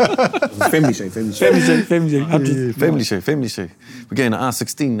 Family show. Family show. We're going to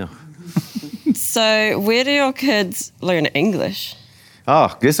R16 now. So where do your kids learn English?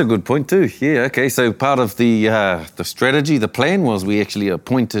 That's a good point too. Yeah, okay. So part of the strategy, the plan was we actually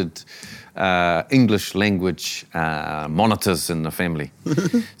appointed English language monitors in the family.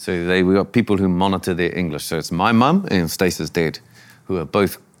 So we got people who monitor their English. So it's my mum and Stace's dad, who are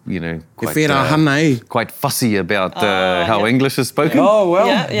both, quite fussy about how English is spoken. Oh, well.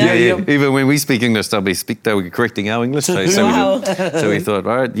 Even when we speak English, they were correcting our English. So we thought,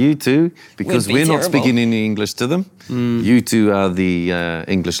 all right, you two, because we're not speaking any English to them, you two are the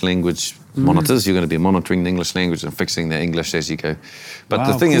English language monitors. You're going to be monitoring the English language and fixing the English as you go. But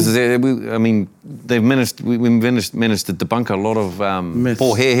the thing is they've managed to debunk a lot of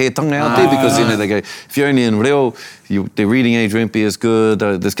poor he-tanga out there, because they go, if you're only in reo, their reading age won't be as good,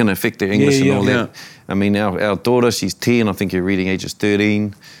 that's going to affect their English and all that. I mean, our daughter, she's 10, I think her reading age is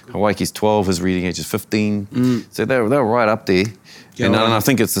 13. Hawaii's 12, his reading age is 15. So they're right up there. And I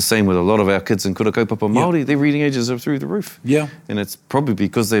think it's the same with a lot of our kids in Kura Kaupapa Māori. Their reading ages are through the roof. And it's probably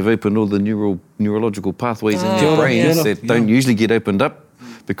because they've opened all the neurological pathways in their brains that don't usually get opened up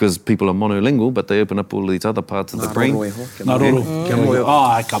because people are monolingual, but they open up all these other parts of the brain. Te roro?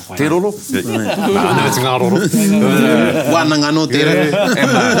 It's ngā roro. Wānanga no te roro.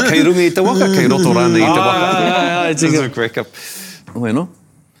 Kei rungi i te waka, kei roto rāne i te waka. It's a crack up. Bueno.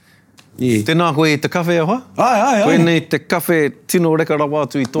 Tēnā koe i te kawhe ahoa? Koe nei te kawhe tino reka rawa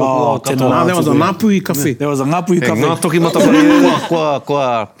atu I tōkua katoa. There was a ngāpui kawhe. There was a ngāpui kawhe. Ngā toki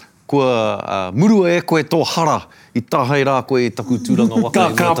matawhare. Kua murua e koe tō hara I tāhei rā koe I taku tūranga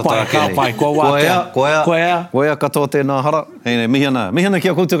waka. Ka pai, kua wātea. Koe ea katoa tēnā hara. Hei mihana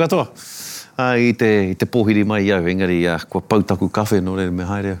kia koutou katoa. I te pōhiri mai iau, engari kua pautaku kawhe no re me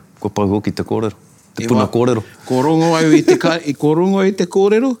haere. Kua pau hoki te kōrero. Te puna kōrero. Ko rongo I te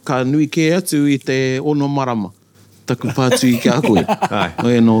kōrero, ka nui ke atu I te ono marama. Taku pātu I kia koe.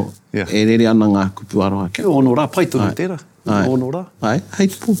 Oe no, e rere ana ngā kupu aroha. Kia ono rā, pai tonu tērā. Ono rā. Hei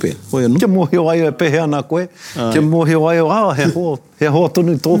te pōpea. Oe no. Kia mōhio ai e pehe ana koe. Kia mōhio ai he hoa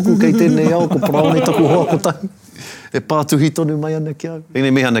tonu tōku kei tēnei au, ko praone taku hoa kotahi. E pātuhi tonu mai ana kia au.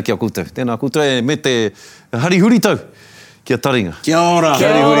 Ene me ana kia koutou. Tēnā koutou e me te harihuri tau. Kia taringa. Kia ora.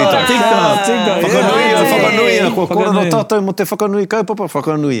 Kia ora. Tika. Whakanuia. Kua kōrero tātou mo te whakanui kaupapa.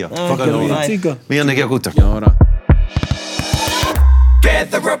 Whakanuia. Tika. Me ana kia koutou. Kia ora.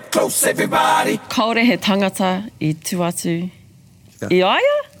 Gather up close, everybody. Kaore he tangata I tu atu. I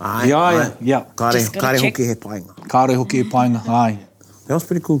aia? Ia. Kāre hoki he painga. Kāre hoki he painga, ai. That was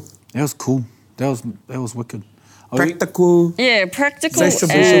pretty cool. That was cool. That was wicked. Practical. Yeah, practical.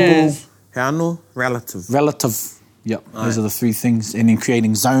 Sociable. He ano, relative. Yep, those are the three things. And then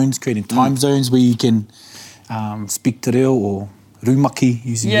creating time zones where you can speak te reo or rumaki,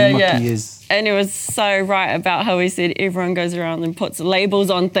 using rumaki as... And it was so right about how he said everyone goes around and puts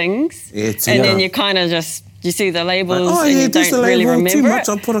labels on things. Then you kind of just, you see the labels and you don't really remember too much.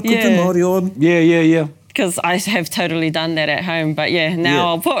 I'll put a kupu Māori on. Yeah. Because I have totally done that at home. But now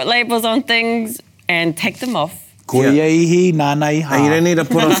I'll put labels on things and take them off. Ko ia ihi, nānei ha. And you don't need to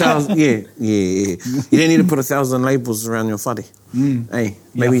put 1,000, You don't need to put 1,000 labels around your whare. Hey,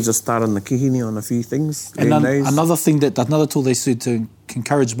 maybe just start on the kihini on a few things. And another tool they said to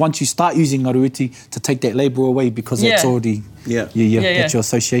encourage, once you start using ngaruiti, to take that label away because it's already, that's your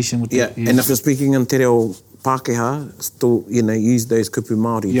association with it. And if you're speaking in te reo Pākehā, still, use those kupu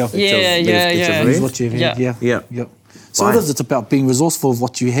Māori. Use what you've had, So it is, it's about being resourceful of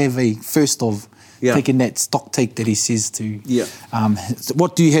what you have first of, taking that stock take that he says to. So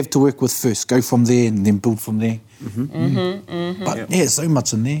what do you have to work with first? Go from there and then build from there. But so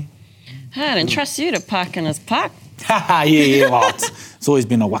much in there. Hey, I didn't trust you to park in his park. Well, it's always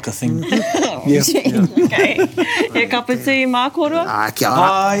been a waka thing. Okay. A cup of tea, Mākora? Kia ora.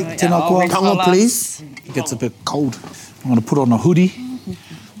 Hi, tēnā koa. Pango, please. It gets a bit cold. I'm going to put on a hoodie.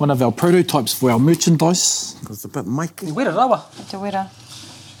 One of our prototypes for our merchandise. It's a bit maiki. Te wera rawa. Te wera.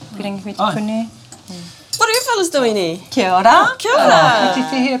 Pirangi hui te kune. What are you fellas doing here? Kia ora. Kia ora. Kei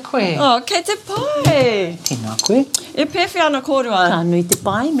te hea koe. Oh, kei te pai. Tēnā koe. E pewhi ana kōrua. Ka nui te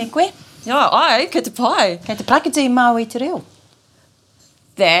pai, me koe. Ai, kei te pai. Kei te prakete i Māui te reo.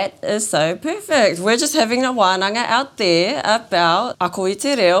 That is so perfect. We're just having a wānanga out there about ako i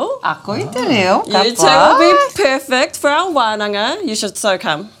te reo. Ako i te reo. You two will be perfect for our wānanga. You should so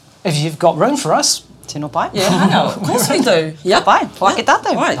come. If you've got room for us. Tēnā pai. Yeah, of course we do. Ka pai. Wake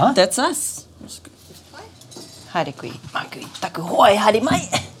tātou. Right, that's us. Haere koe, mākui, taku hoi, haere mai.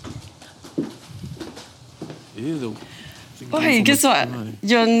 Boy, guess what?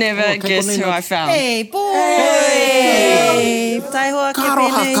 You'll never guess who I found. Hey, boy! Hey! Tai hoa ke Karo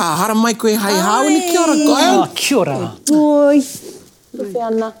pene. haka, hara mai koe hai hauni, kia ora koe. Kia ora. Oi. Ruwhi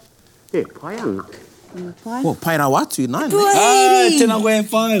ana. Pai ana. Oh, pai rau atu, nai. Tēnā koe,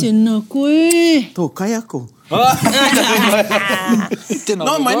 pai. Tēnā koe. Tō kai ako.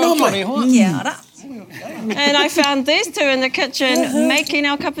 No mai. Kia ora. And I found these two in the kitchen making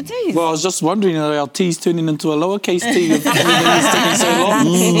our cup of tea. Well, I was just wondering, are our tea's turning into a lowercase T if everything's taking so long?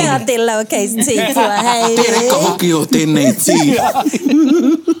 Kia te lowercase T kua hei. Te reka hoki o tēnei tea.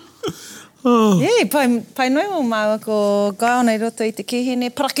 Pai noi o maua ko gao nei roto i te kihine.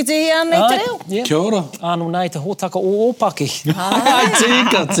 Parakite i anei te reo. Kia ora. Anu nei te hōtaka o Ōpaki.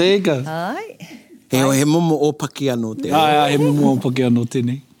 Tēka. He momo ōpaki anō te. He momo ōpaki anō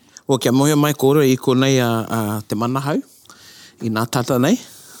tēnei. O kia mohe mai kōrero i ko nei te manahau, i nā tata nei.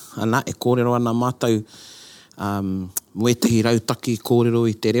 Ana, e kōrero ana mātou muetahi rautaki kōrero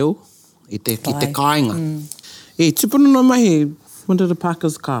i te reo, ki te kāinga. Tupuna no mai, when did the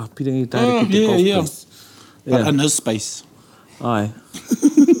Parkers car, pirangi tāre ki te golf place. But in his space. Ai.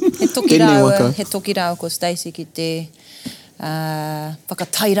 He toki rau ko Stacey ki te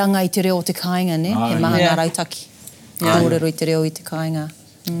whakatairanga i te reo o te kāinga, ne? He maha ngā rautaki. Kōrero i te reo i te kāinga.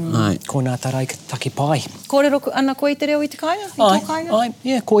 Ko nā tarai taki pai. Kōrero ana koe i te reo i te kāinga?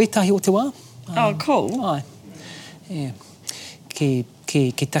 Ai, ko etahi o te wā. Oh, cool. Ai.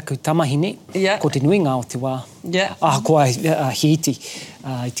 Ki taku tamahine, ko te nuinga o te wā. Ko ai hiiti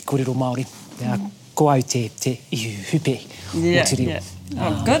i te kōrero Māori. Ko au te ihu hupe o te reo.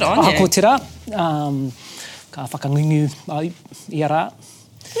 Oh, good on you. Ko te rā, ka whakangungu au i a rā.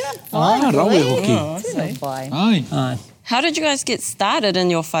 Rawe hoki. Ai. How did you guys get started in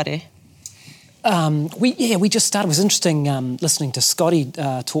your whare? We just started. It was interesting listening to Scotty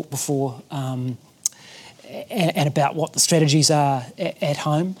talk before and about what the strategies are at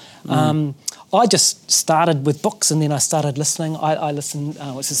home. I just started with books and then I started listening. I listened,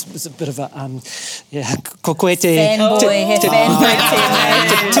 which was a bit of a, ko koe te... Fanboy, he fanboy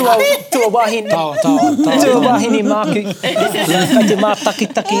tēnei. Tua wahine māku. Kei te mātaki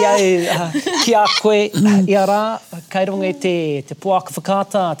au ki a koe i a rā, kei ronga te puaka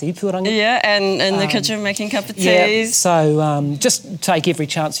whakata, te ipurangi. Yeah, and in the kitchen making cup of teas. Yeah, so just take every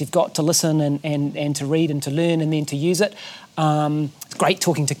chance you've got to listen and to read and to learn and then to use it. It's great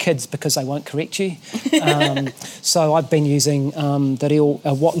talking to kids because they won't correct you. So I've been using the reo,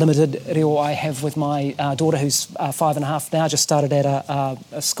 what limited reo I have with my daughter who's 5.5 now, just started at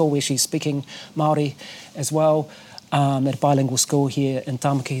a school where she's speaking Māori as well, at a bilingual school here in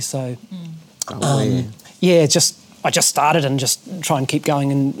Tamaki. So I just started and just try and keep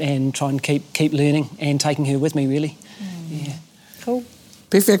going and try and keep learning and taking her with me really. Yeah. Cool.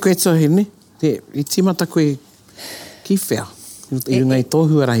 Pewhia koe tōhine, i timata koe ki whea. I runga i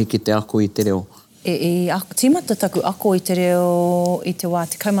tōhua rahi ki te ako i te reo. Timata taku ako i te reo i te wā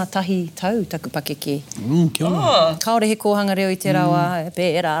te kaumatahi tau taku pakeke. Kia ora. Kaore he kohanga reo i te rawa,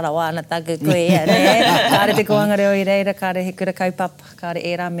 pēra rawa ana taku koe ea re. Kāre te kohanga reo i reira, kāre he kura kaupapa, kāre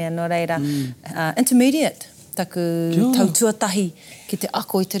e rā mea no reira. Intermediate taku tautuatahi ki te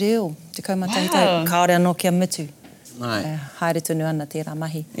ako i te reo, te kaumatahi tau. Kaore anō kia mitu. Haere tonu ana tērā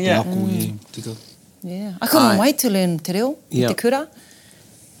mahi. Yeah. Tika. Yeah. I couldn't wait to learn te reo, te kura.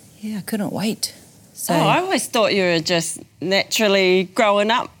 Yeah, I couldn't wait. So, I always thought you were just naturally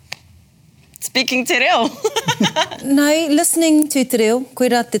growing up speaking te reo. No, listening to te reo,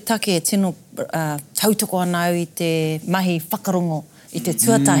 koera te take e tino tautoko anau I te mahi whakarongo, I te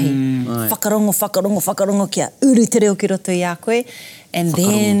tuatahi. Whakarongo kia uru te reo ki roto I a koe. And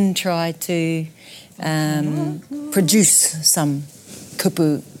then try to produce some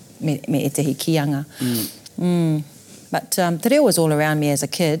kupu me e tehi kianga. But te reo was all around me as a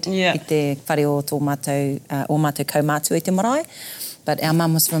kid. I te whare o tō mātou, o mātou kaumātua I te marae. But our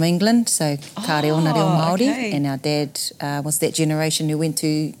mum was from England, so ka reo na reo Māori. Okay. And our dad was that generation who went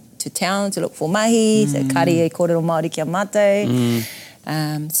to town to look for mahi. So ka reo kōrero Māori kia mātou.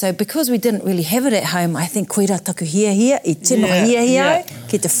 So because we didn't really have it at home, I think koera taku hia, I tino hia,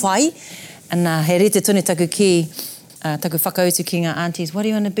 ki te whai. And he rete tone taku ki, taku whakautu ki ngā aunties, what do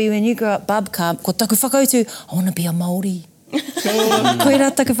you want to be when you grow up, bub? Ko taku whakautu, I want to be a Māori.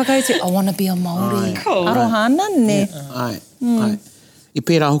 Koera taku whakautu, I want to be a Māori. Cool. Arohana, ne? Ai. I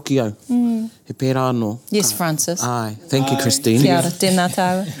pērā hoki au. He pērā anō. Yes, Francis. Ai. Thank you, Christine. Kia ora, tēnā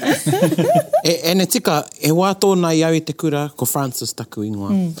tāua. E ne tika, e wā tōna I au I te kura, ko Francis taku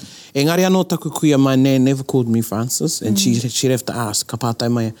ingoa. Engari anō taku kuia, my nan never called me Francis, and she'd have to ask, ka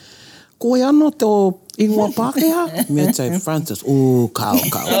pātai mai, ko e anō te o ingoa Pākehā? Me say, Francis, kao.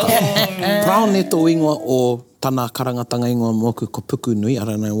 Prao ne tō ingoa o tana karangatanga ingoa moku ko puku nui, I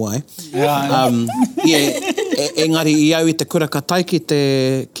don't know why. Engari I au I te kura ka tai ki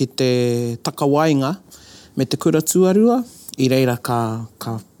te takawainga me te kura tuarua, I reira ka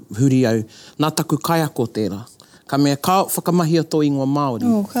huri au. Nā taku kaiako tērā. Ka mea ka whakamahia tō ingoa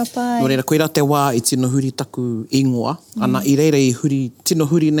Māori. Ka pai. No reira, koera te wā I tino huri taku ingoa. Ana I reira tino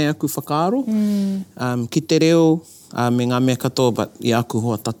huri nei aku whakaaro. Ki te reo, me ngā mea katoa, but I aku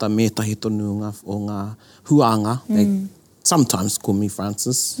hoa tata mētahi tonu o ngā huanga. They sometimes call me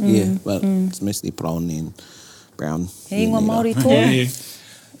Francis. But it's mostly brown and brown. He ingoa Māori tōu?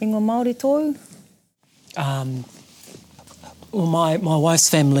 Ingoa Māori tōu? Well, my wife's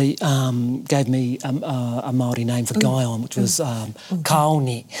family gave me a Māori name for Guyon, which was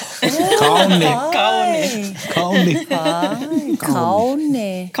Kaone.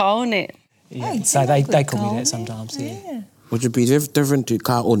 Kaone. Yeah, so they call me that sometimes, yeah. Would it be different to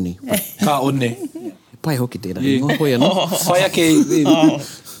Kaone? Kaone. Pai hoki tērā. Ingoa hoi anō. Pai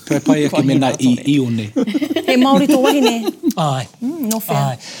ake mena I one. He Māori tō wahine? Ai. No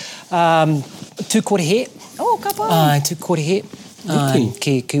whea. Tū kore he. Ka pai. Ai, tū kore he.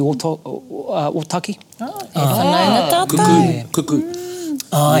 Ki Otaki. E whanaunga tātou. Kuku.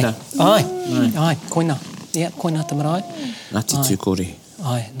 Ai, koina. Yeah, koina te marae. Ngāti tū kore.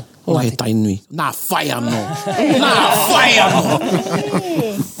 Ai. O he tainui. Nā whai anō.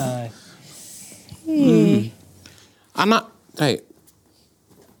 Ana, hei,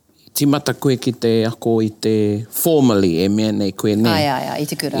 timata koe ki te ako I te formally e mea nei koe nei. Ai, I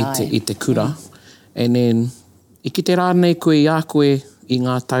te kura. I te kura. And then, I ki te rā nei koe I a koe I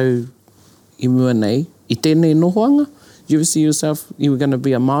ngā tau I mua nei, I tēnei nohoanga. You ever see yourself, you were going to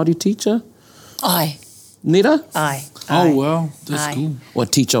be a Māori teacher? Ai. Nera? Ai. Oh, wow. That's cool. Or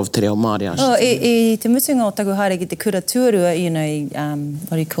teacher of te reo Māori, I should say. I te mutunga o taku haere ki te kura tuarua, you know,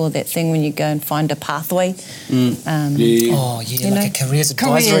 what do you call that thing when you go and find a pathway? Like a careers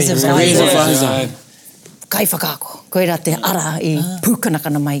advisory. Careers advisor. Kai whakaako. Koera te ara I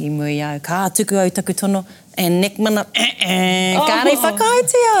pūkanakana mai I mui au. Ka tuku au taku tono. And neck mana, kāre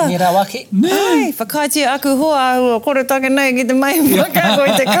whakaitea. Ni rā waki. Ai, whakaitea aku hoa, kore take nei ki te mai whakaako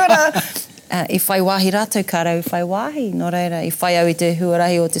I te kura. I whai wāhi rātou kāra I whai wāhi, no reira. I whai au I te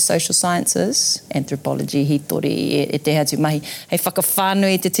huarahi o te social sciences, anthropology, hitori, e te hatu mahi. Hei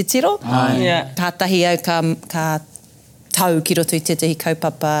whakawhānui I te titiro. Ka tahi au ka tau ki roto I te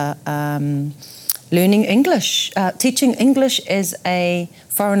kaupapa learning English, teaching English as a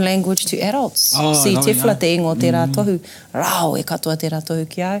foreign language to adults. Si te whla te ingo te rā tohu. Rao e katoa te rā tohu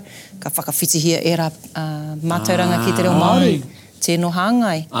ki au. Ka whakawhitihia e rā mātauranga ki te reo Māori. Tēnō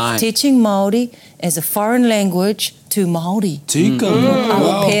hāngai. Teaching Māori as a foreign language to Māori. Tika.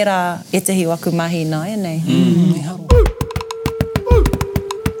 Awa pērā e tehi waku mahi nai nei.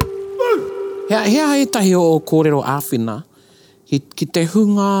 Hea e tahi o kōrero āwhina. Ki te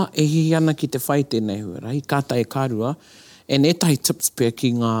hunga e hi ana ki te whai tēnei hura. Hi kāta e kārua. E ne tahi tips pēr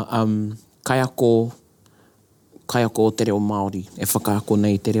ki ngā kaiako o te reo Māori. E whakaako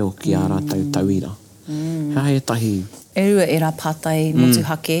nei te reo ki a rātou tauira. Hea e tahi E rua e rā pātai motu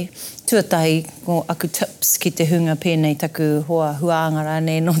hake. Tuatahi, ko aku tips ki te hunga pēnei taku hoa huanga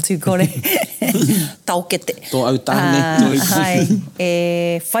rānei no tū kore. Taukete. Tō au tāne. Hai,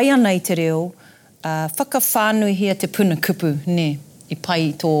 e whai ana i te reo, whakawhānuhia te puna kupu, ne, I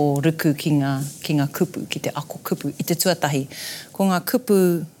pai tō ruku ki ngā kupu, ki te ako kupu, I te tuatahi. Ko ngā kupu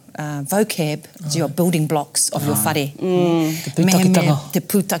vocab is your building blocks of your whare. Te pūtakitanga. Te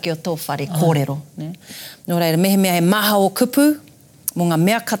pūtaki o tō whare, kōrero. Nō reira, mehemea he maha o kupu, mō ngā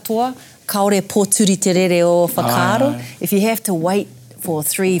mea katoa, kaore pōturi te rere o whakaaro. If you have to wait for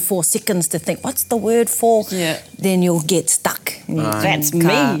 3-4 seconds to think, what's the word for? Yeah. Then you'll get stuck. That's me.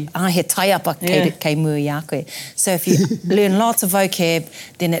 He taiapa kei mua I a koe. So if you learn lots of vocab,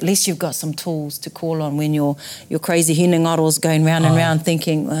 then at least you've got some tools to call on when your crazy hinengaro's going round and round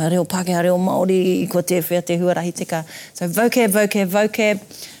thinking, reo Pākehā, reo Māori, ko te whea te huarahi tika. So vocab.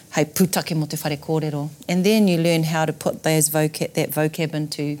 Hei pūtake mo te whare kōrero. And then you learn how to put that vocab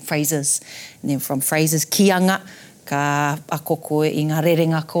into phrases. And then from phrases, kianga, ka ako koe I ngā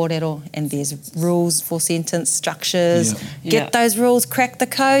rerenga kōrero, and there's rules for sentence structures. Get those rules, crack the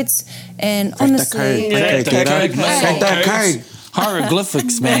codes, and honestly... Crack the code.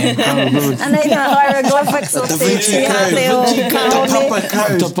 Hieroglyphics, man. Anei nā hieroglyphics o te te papa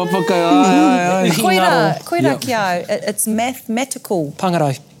code. Te papa code. Koira ki au. It's mathematical.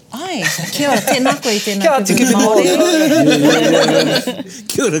 Pangarau. Ai, kia ora, tēnā koe I tēnā Kia ora, te kupu Māori.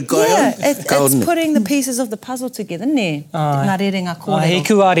 Kia ora, koe. Yeah, it's putting the pieces of the puzzle together, ne? Nā rerenga kōrero. He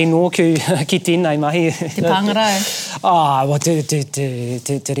kuari nōku ki tēnei mahi. Te pāngarau.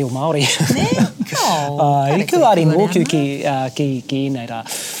 Te reo Māori. Ne? He kuari nōku ki nei rā.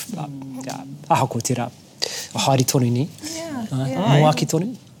 Aha ko te rā. Haere tonu ni. Moaki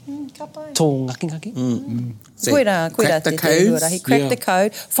tonu. Tō ngaki. Koira te huarahi. Crack the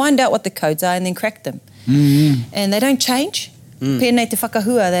code, find out what the codes are and then crack them. And they don't change. Pēnei te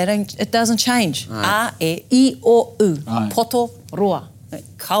whakahua, it doesn't change. A, e, I, o, u. Poto, roa.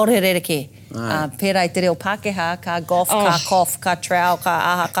 Kaore rereke. Pērai te reo Pākehā, ka golf, ka cough, ka trowel, ka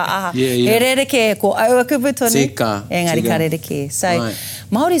aha. He rereke, ko aua kupu tonu. Engari ka rereke. So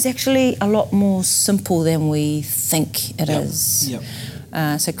Māori is actually a lot more simple than we think it is.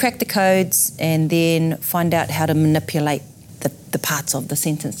 So crack the codes and then find out how to manipulate the parts of the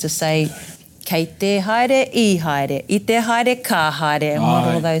sentence to say, kei te haere, I haere, I te haere, ka haere, and what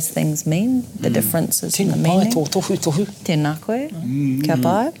all those things mean, the differences in the meaning. Tēnā koe, kia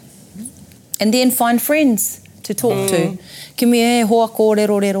pai. And then find friends to talk to. Ki me e hoa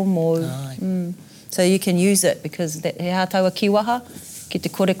kōrero rero mō. So you can use it because he hātaua kiwaha, ki te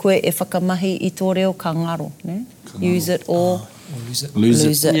kore koe e whakamahi I tō reo ka ngaro. Ne? Use it or...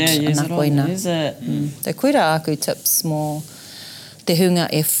 Lose it. Yeah, use it or lose it. So koira aku tips mō te hunga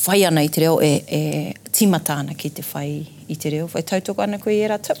e whai ana I te reo e timata ana ki te whai I te reo. Whai tautoko ana koe I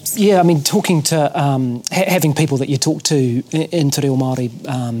era tips? Yeah, I mean, talking to, having people that you talk to in Te Reo Māori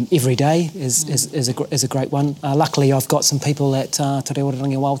every day is a great one. Luckily, I've got some people at Te Reo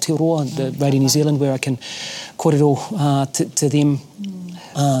Rangi Aotearoa, the Radio New Zealand, where I can kōrero to them.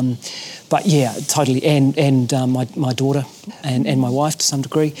 But yeah, totally, and my daughter and my wife to some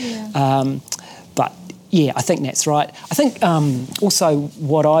degree. But yeah, I think that's right. I think also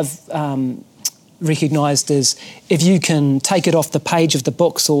what I've recognised is if you can take it off the page of the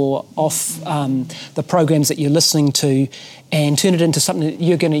books or off the programs that you're listening to and turn it into something that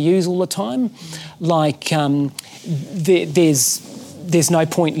you're going to use all the time, like there's no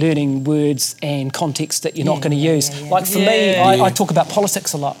point learning words and context that you're not going to use. Like for me, I talk about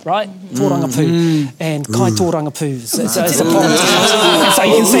politics a lot, right? Tōrangapū and kai tōrangapū. So it's a politics. And so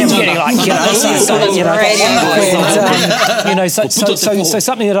you can see I'm getting like, so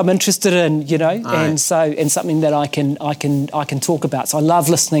something that I'm interested in, and something that I can talk about. So I love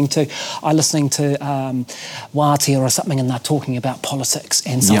listening to Wātea or something, and they're talking about politics,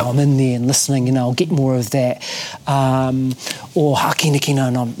 and so I'm in there and listening, I'll get more of that. Or Hakinakina,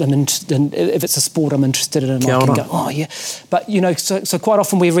 and I'm interested in, if it's a sport I'm interested in, I can go, oh yeah. But so quite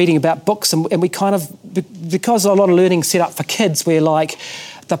often we're reading about books, and we kind of, because a lot of learning set up for kids, we're like,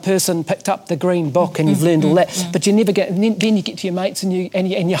 the person picked up the green book and you've learned all that, but you never get, and then you get to your mates and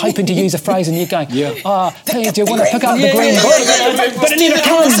you're hoping to use a phrase and you're going, hey, do you want to pick up the green book? But it never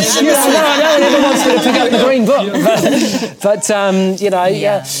comes. No one ever wants to pick up the green book. But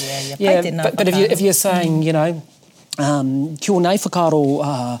if you're saying, Kia nei whakaro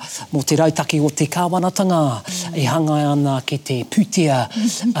mō te rautaki o te kāwanatanga, e hangai ana ki te pūtea,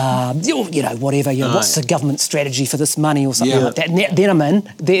 you know, whatever, you know, what's the government strategy for this money or something like that. Then I'm in,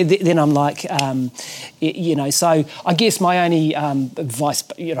 then I'm like, you know, so I guess my only advice,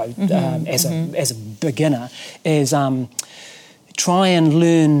 you know, as a beginner is try and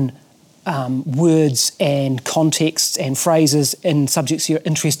learn words and contexts and phrases in subjects you're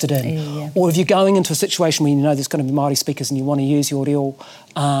interested in. Or if you're going into a situation where you know there's going to be Māori speakers and you want to use your reo,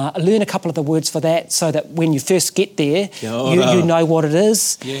 learn a couple of the words for that so that when you first get there, you know what it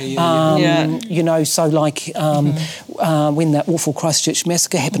is. You know, so like when that awful Christchurch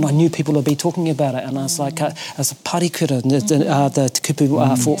massacre happened, I knew people would be talking about it, and I was like, as a parikura, the Te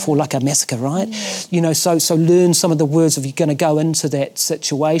Kupu for like a massacre, right? You know, so learn some of the words if you're going to go into that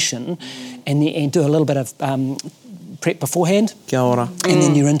situation, and do a little bit of prep beforehand. Kia ora. And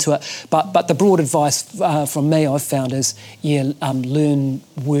then you're into it. But the broad advice from me I've found is, learn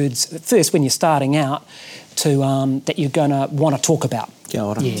words first when you're starting out to that you're going to want to talk about. Kia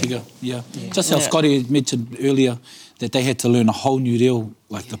ora. Just how Scotty had mentioned earlier, that they had to learn a whole new reo,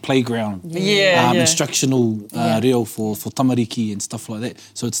 like the playground, instructional reo for tamariki and stuff like that.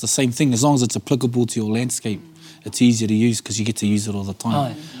 So it's the same thing, as long as it's applicable to your landscape. It's easier to use because you get to use it all the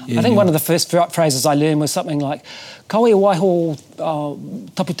time. I think one of the first phrases I learned was something like, "Kawe waiho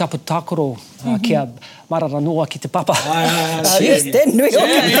tapu tapu takoro kia marara noa ki te papa."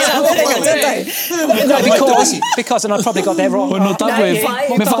 Because, and I probably got that wrong.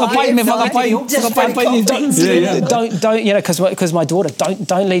 Don't, you know, because my daughter,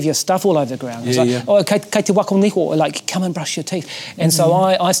 don't leave your stuff all over the ground. It's like, oh, kei te wako niko, like, come and brush your teeth. And so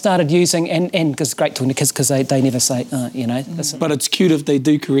I started using, and because it's great talking to kids because they never say, you know. But it's cute if they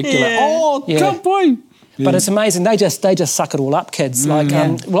do correct it. Like, oh, come boy. But it's amazing. They just suck it all up, kids. Like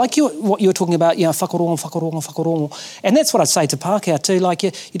what you were talking about, you know, whakarongo. And that's what I'd say to Pākehā too. Like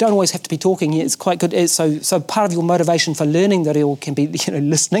you don't always have to be talking. It's quite good. So part of your motivation for learning the reo can be, you know,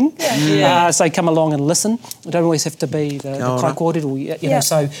 listening. So come along and listen. You don't always have to be the kai kōrero, you know.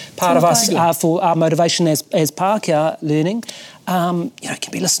 So part of us for our motivation as Pākehā learning, you know,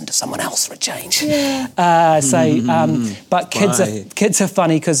 can be listening to someone else for a change. But kids are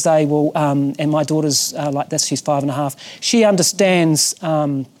funny because they will, and my daughter's like this, she's 5.5. She understands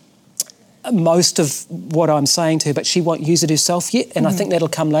most of what I'm saying to her, but she won't use it herself yet, and I think that'll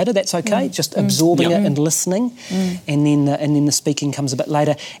come later. That's okay, just absorbing it and listening, and then the speaking comes a bit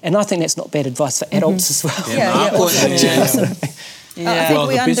later. And I think that's not bad advice for adults as well. I think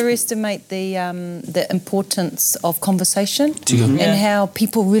we underestimate the importance of conversation and how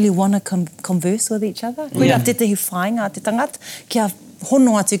people really want to converse with each other. Koira tetehi whainga te tangata, kia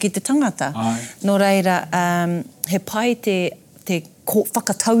hono atu ki te tangata. Nō reira, he pai te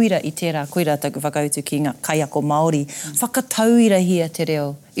whakatauira i tērā, koira taku whakautu ki ngā kaiako Māori. Whakatauira hia te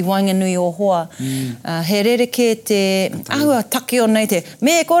reo, i Wainganui o Hoa. He rereke te ahua take o nei te,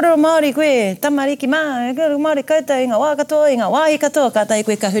 me kōrero Māori koe, tamariki mā, kōrero Māori koutou, i ngā wā katoa, i ngā wāhi katoa, ka tai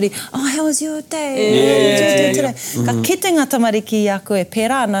koe ka huri, oh, how was your day? Ka kite ngā tamariki i a koe,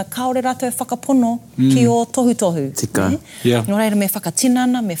 pērā na kaore rātou whakapono ki o tohu. Tika. Nō reira me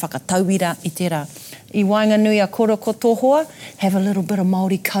whakatinana, me whakatauira i tērā. I Wainganui a koro koto hoa, have a little bit of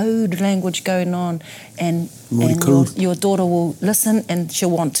Māori code language going on, and your daughter will listen and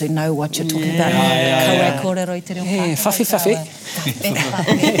she'll want to know what you're talking about. Kaua kōrero i te reo whawhi.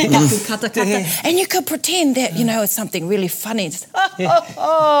 And you could pretend that, you know, it's something really funny. Just,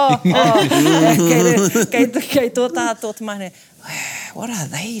 kei tō tātou te mahine, what are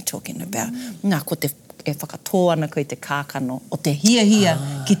they talking about? Nā, ko te whakatō ana koe te kākano o te hia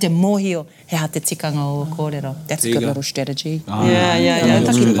ki te mōhio he ha te tikanga o kōrero. That's a good little strategy.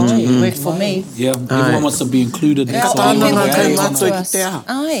 Taki pai, it worked for me. Everyone wants to be included. Ai.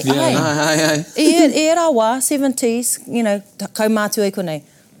 E era wā, 70s, you know, kaumātua i konei,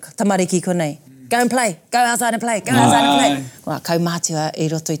 tamariki konei. Go and play, go outside and play, go outside and play. Wā, kaumātua i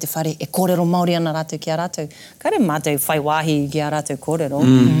roto I te whare, e kōrero Māori ana rātou ki a rātou. Kaere mātou whai wāhi ki a rātou kōrero.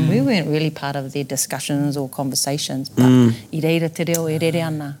 We weren't really part of their discussions or conversations, but I reira te reo e rere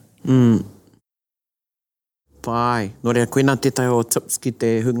ana. Pai, nō rea koe nā tētai o tips ki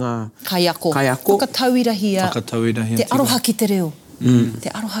te hunga... Kaiako. Whakatauira hia. Te aroha ki te reo. Te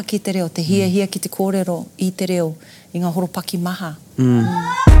aroha ki te reo, te hia ki te kōrero I te reo, I ngā horopaki maha.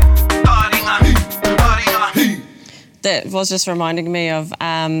 That was just reminding me of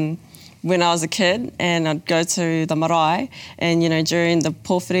when I was a kid, and I'd go to the marae, and, you know, during the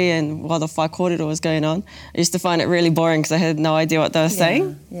pōwhiri and while the whai kōrero was going on, I used to find it really boring because I had no idea what they were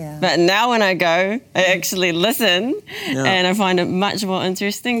saying. Yeah. But now when I go, I actually listen, and I find it much more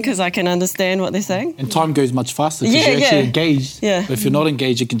interesting because I can understand what they're saying. And time goes much faster because you're actually engaged. Yeah. But if you're not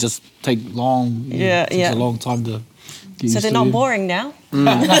engaged, it can just take long. It takes a long time to get used So they're not boring now.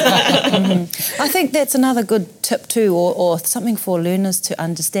 I think that's another good tip too, or something for learners to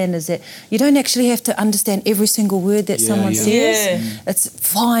understand, is that you don't actually have to understand every single word that someone says. It's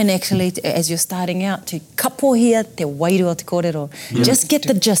fine actually as you're starting out to kapohia te wairua te kōrero. Just get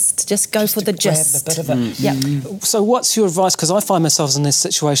the gist, just go for the gist. Grab a bit of it. So what's your advice? Because I find myself in these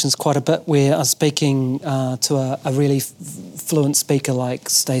situations quite a bit where I'm speaking to a really fluent speaker like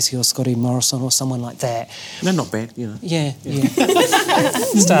Stacey or Scotty Morrison or someone like that. They're not bad, you know. Yeah.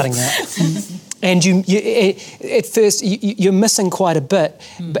 Starting out. And you at first, you're missing quite a bit,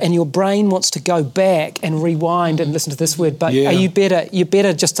 and your brain wants to go back and rewind and listen to this word, but are you're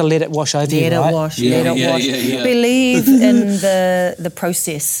better just to let it wash over you, right? Let it wash. Believe in the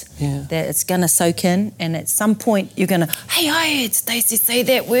process, that it's going to soak in, and at some point you're going to, hey, I heard Stacey say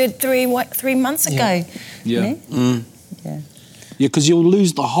that word 3 months ago. Yeah, because you'll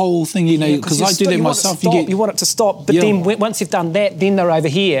lose the whole thing, you know, because I do that myself. You want it to stop, but then once you've done that, then they're over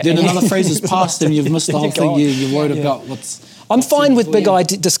here. Then another phrase has passed and you've missed the whole thing. You're worried about what's... I'm fine with big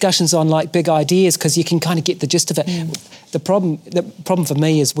discussions on like big ideas because you can kind of get the gist of it. The problem for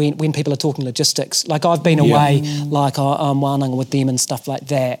me is when people are talking logistics. Like I've been away, like I'm wānanga with them and stuff like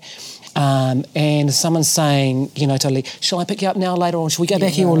that. And someone's saying, you know, totally, shall I pick you up now, later on? Shall we go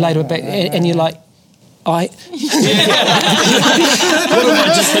back here or later? And you're like, what have I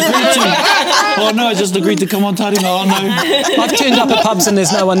just agreed to? Oh no, I just agreed to come on taringa. Oh no. I've turned up at pubs and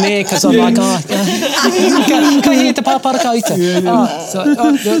there's no one there because I'm like, ka here te pāparaka ita.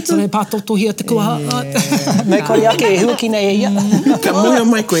 So ne pātoto hia te kua. Me kore ake, hua ki nei ia. Ka moia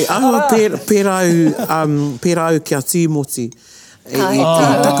mai koe, ahua pērau kia Timoti.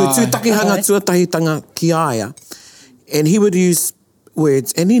 Taku tūtakihanga tuatahitanga ki aia. And he would use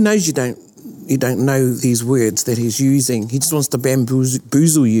words, and he knows you don't know these words that he's using. He just wants to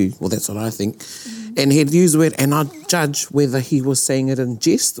bamboozle you. Well, that's what I think. And he'd use a word, and I'd judge whether he was saying it in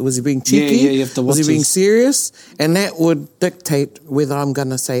jest, or was he being cheeky? Yeah, you have to watch was he being serious? And that would dictate whether I'm going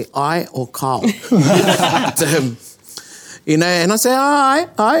to say I or Carl to him. You know, and I say, I.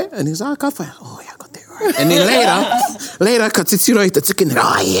 And he's like, oh, yeah, I got that right. And then later, ka titiro I te chicken. Yeah.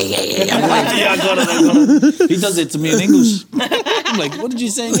 I'm like, I got it. He does it to me in English. I'm like, what did you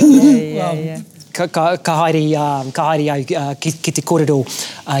say in English? Yeah. Ka haere au ki te kōrero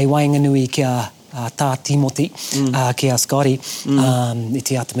ai Wainganui kia tā Timoti, kia Scotty, I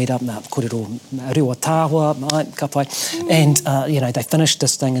te ata meet up, kōrero rewa tāhua, ka pai. And, you know, they finished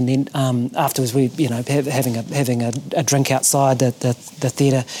this thing, and then afterwards we, you know, having a drink outside the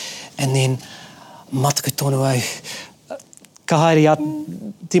theatre, and then mataku tonu au, ka haere a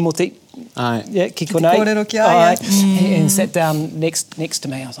Timoti, Aye. ki konei. Kōrero ki aia. And sat down next to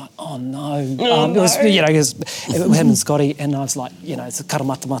me. I was like, oh no. It was, you know, it was him and Scotty, and I was like, you know, it's a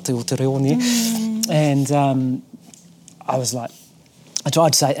karamatamatu o te reo ni. And I was like, I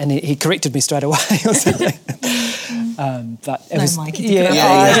tried to say it, and he corrected me straight away or something. But it was... No mai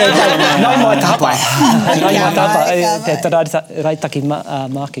tapa. Te raitaki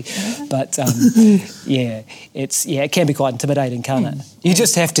maki. But it can be quite intimidating, can't it? You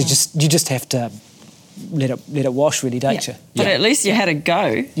just have to let it wash, really, don't you? But at least you had a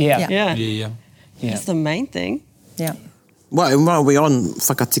go. Yeah. That's the main thing. Yeah. Well, while we're on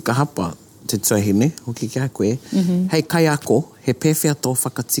whakatika hapa, te tuahine, hoki kia koe, hei kai ako, he pewhia tō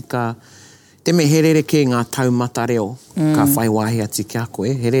whakatika, te me herereke ngā taumata reo, ka whai wāhi ati kia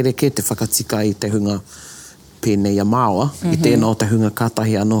koe, herereke te whakatika i te hunga pēnei a māua, i tēnā o te hunga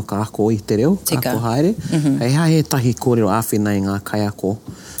kātahi anō ka ako i te reo, ka ako haere. Hei hae tahi kōrero āwhenei ngā kai ako,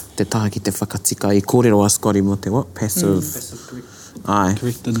 te taha ki te whakatika, i kōrero a Scotty mo te what? Passive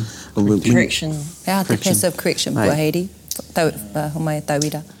correction. Te passive correction, kua heiri, homai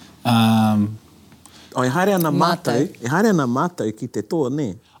tauira. E haere ana mātou ki te tō,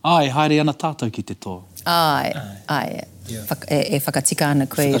 ne? Ai, haere ana tātou ki te tō. Ai. E whakatika ana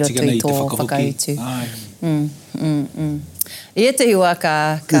koe i roto i tō whakautu. I te hua ka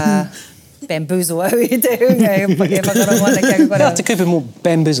bamboozle au i te hunga, e whakarongoana kia kore. Nā te kupu mō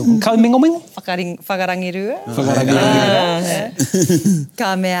bamboozle. Kau mingo? Whakarangirua.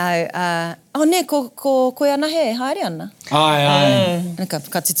 Ka mea au, ne, ko koe ana he, haere ana. Ai.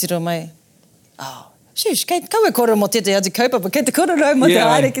 Ka titiro mai, Sheesh, kaua kōrero mō tētai atu kaupapa, kei te kōrero mō te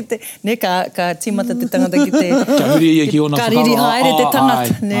haere ki te... Ne, ka tīmata te tangata ki te... Ka huri ia ki ona whakaro. Ka riri haere te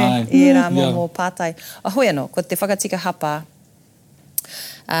tangata, ne, i rā mō pātai. Ahoi anō, ko te whakatika hapa,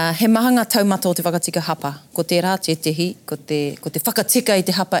 he mahanga taumata o te whakatika hapa, ko te rā tetehi, ko te whakatika i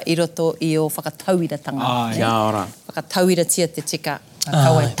te hapa i roto i o whakatauira tangata. Kia ora. Whakatauira tia te tika.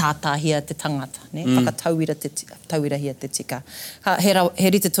 Kaua tātāhia te tangata, ne? Whakatauira hia te tika. He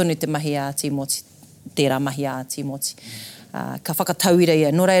rite tonu te mahi a Timoti, tērā mahi a Timoti. Ka whakatauira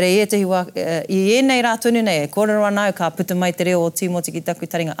ia. Nō reira e tehi wā, i enei rā tonu nei, kōrero anau ka puta mai te reo o Timoti ki taku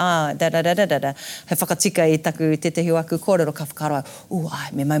taringa, he whakatika i taku te tehi waku kōrero ka whakaroa, ai,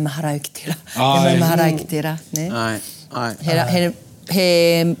 me mai maharau ki tērā, me mai maharau ki tērā, ne?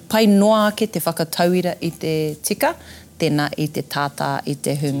 He pai noa ake te whakatauira i te tika, tēnā i te tātā, i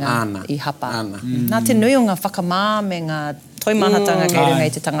te hunga, i hapa. Nā te nui o ngā whakamā me ngā toimahatanga kei runga i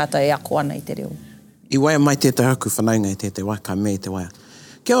te tangata e ako ana i te reo. I waia mai tētai haku whanaunga i tētai wai ka me te waia.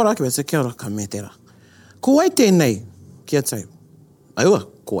 Kia ora ki wese, kia ora ka me tērā. Ko ai tēnei, kia tau. Aua,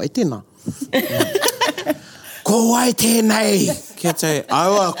 ko ai tēnā. Ko ai tēnei, kia tau.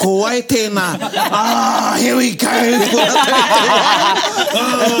 Aua, ko ai tēnā. Here we go.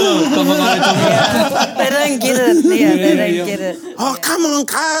 They don't get it, they don't get it. Oh, come on,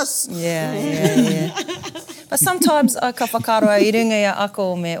 cuz. Yeah. But sometimes ka whakaroa i runga ia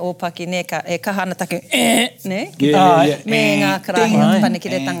ako me ōpaki, ne, e kahana taku, ne? Me ngā karahi,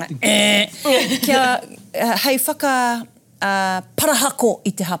 panekiretanga, kia hei whaka parahako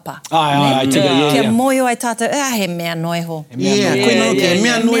i te hapa. Kia moio ai tātou, he mea noiho. Koe nō ke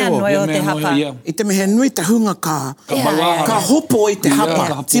mea noiho te hapa. I te mehe nui te hunga ka hopo i te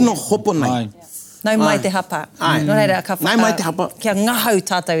hapa, tino hopo nei. Nau mai te hapa. Nō reira, ka whaka... Nau mai te hapa. Kia ngahau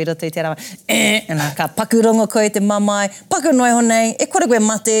tātou i roto i te rawa. Ka pakurongo koe te mamai, paku noi honei, e kore koe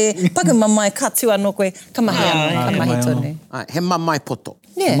mate, paku mamai, ka tua no koe, ka mahi anu, ka mahi tonu. He mamai poto.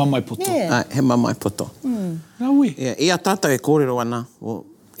 He mamai poto. He mamai poto. Raui. Ia tātou e kōrero ana,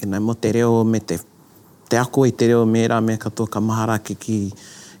 mo te reo me te ako i te reo mērā me katoa ka maharake ki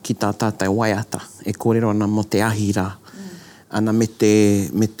tā tātou waiata. E kōrero ana mo te ahira. Ana me te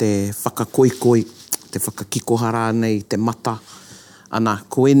whakakoikoi, te whakakikohara nei, te mata. Ana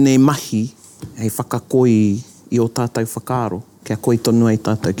koe nei mahi, hei whakakoi i o tātou whakaaro. Kia koi tonu ai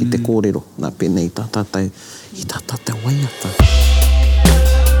tātou ki te kōrero. Nā pēnei i tā tātou waiata.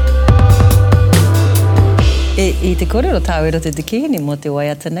 I te kōrero tāu e roto te kihini mo te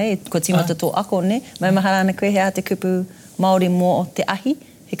waiata nei, ko tīmata tō ako, ne? Mai maharana koe hea te kupu Māori mō o te ahi,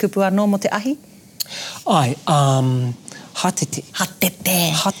 he kupu anō mo te ahi? Ai, hatete.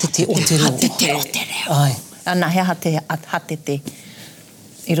 Hatete o te reo. Ai. Ana, he hatete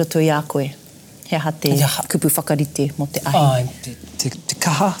i roto i a koe. He hate kupu whakarite mo te ahi. Ai, te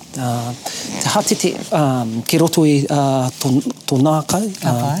kaha, te hatete ke roto i tō nākau,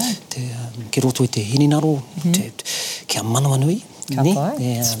 ke roto i te hininaro, kia manawanui. Ka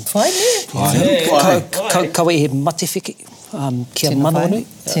pai. Kawa e mate whiki, kia manawanui.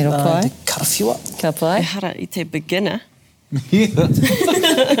 Tēnā pai. Te karawhiua. Ka pai. E hara i te beginner.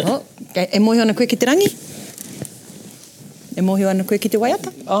 E mohi ana koe ki te rangi? E mohi ana koe ki te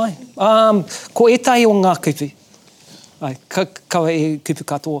waiata? Ai. Ko etahi o ngā kupu. Ai. Kawa e kupu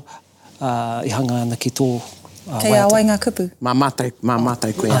katoa i hanga ana ki tō waiata. Kei awai ngā kupu? Mā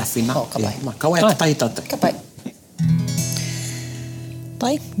mātai koe a whina. Ka pai. Ka waiata tahi tātou. Ka pai.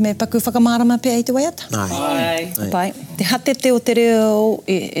 Pai, me paku whakamārama pia i te waiata? Ai. Pai, te hatete o te reo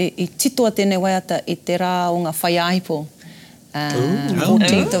i titoa tēnei waiata i te rā o ngā whaiaipo.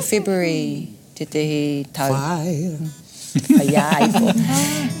 14th of February, te tehi tau. Whaiaipo.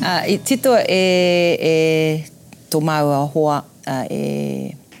 I titoa tō maua hoa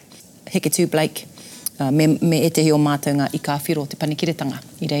e Heketu Blake. Me e tehi o mātaunga i ka whiro te panikiretanga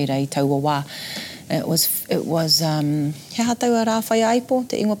i reira i taua wā. It was he hatau a rā whaiaipo,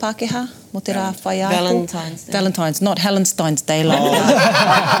 te ingoa Pākehā, mo te rā whaiaipo. Valentine's, not Hallenstein's Day,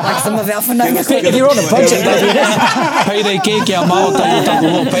 like some of our whanaunga. You're on a budget, baby. Peirei kē kia maota i taku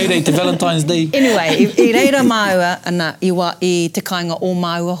o peirei te Valentine's Day. Anyway, i reira māua, ana, i te kāinga o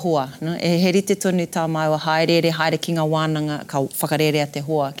māua hoa. No? E he rite tonu tā māua, haere ki ngā wānanga, ka whakarere a te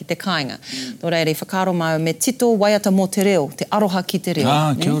hoa ki te kāinga. Nō reira, i whakaro māua, me tito waiata mō te reo, te aroha ki te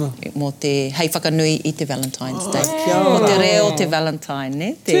reo. Kia ora. Mō te hei whakanui i te Valentine's Day. Mō te reo te Valentine,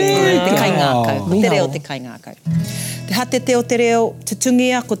 ne? Te kaingākau. Te reo te kaingākau. Te hatete o te reo, te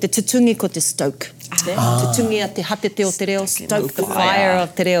tungia, ko te tutungi, ko te stoke. Te tungia, te hatete o te reo, stoke the fire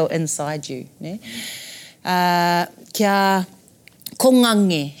of te reo inside you. Ne? Kia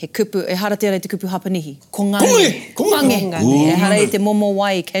Kongange, he kupu, e hara tērei te kupu hapanihi. Kongange. Kongange. E hara i te momo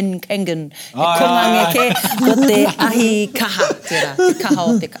wai kangan. Kongange ke, ko te ahi kaha, tērā. Te kaha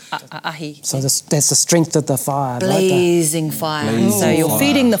o te ahi. So that's the strength of the fire. Blazing fire. So you're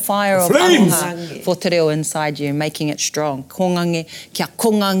feeding the fire of aloha for te reo inside you, making it strong. Kongange, kia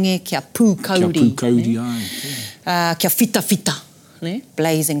pū kauri. Kia pū kauri, Kia fita.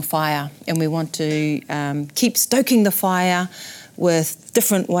 Blazing fire. And we want to keep stoking the fire with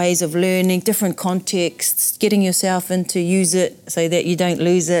different ways of learning, different contexts, getting yourself in to use it so that you don't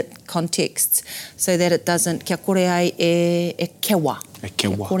lose it, contexts, so that it doesn't, kia kore ai e kewa.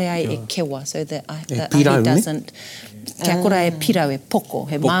 Kia kore ai e kewa, so that the ahi doesn't, kia kore ai e pirau, e poko,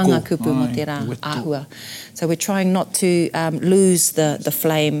 he maanga kupu mo te rā āhua. So we're trying not to lose the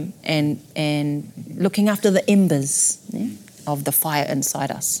flame and looking after the embers, of the fire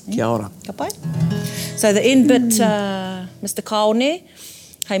inside us. Kia ora. Ka pai. So the end bit, Mr. Kaone,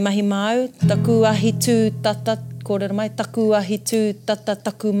 hei mahi mau, taku ahi tū tata, kōrera mai, taku ahi tū tata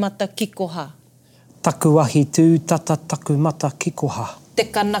taku mata kikoha. Taku ahi tū tata taku mata kikoha. Te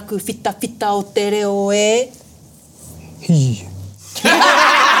kanaku fita o te reo e... Hi.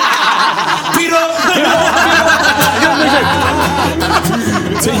 Piro!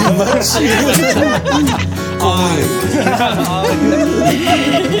 Too much.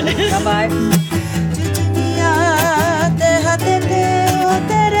 Bye-bye. Tutunia te hatete o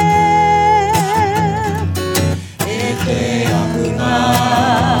te re, e te ahunga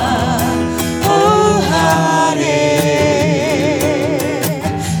ohare.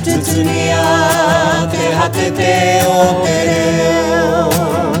 Tutunia te hatete o te reo,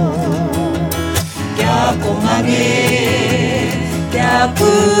 kia komange, kia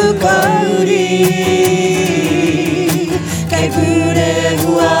pukauri. Kei pure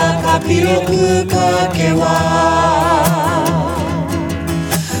hua ka piroku ka kewa,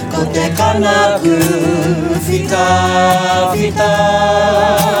 ko te kanaku fita,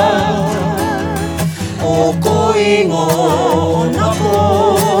 o ko ingo nako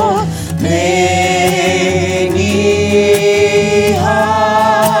me ngiha.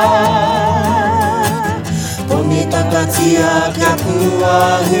 Ko ni takatia kia pua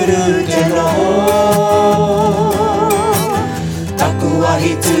huru te roho,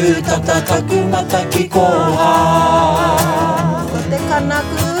 ahi tū tata taku mata kikoha. Ko te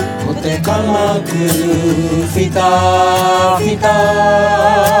kanaku fita,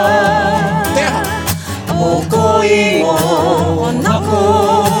 o ko ingo nako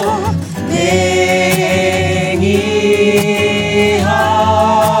me ngiha.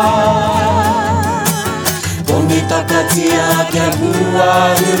 Ko ni takatia kia pua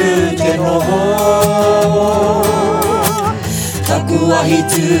huru te roho, taku ahi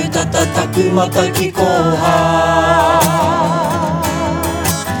tū tata taku mata kikoha.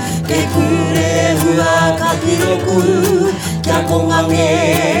 Ke kure hua ka piroku, kia kongange,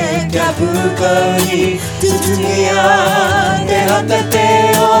 kia pukauri. Tutunia te hatete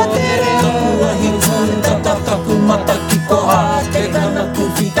o te reo, taku ahi tū tata taku mata kikoha. Te kanaku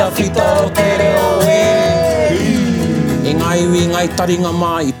fita o te reo e. E ngai ui ngai taringa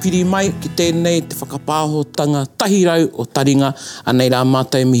mā I piri mai ki tēnei te whakapāhotanga tahirau o taringa. Anei rā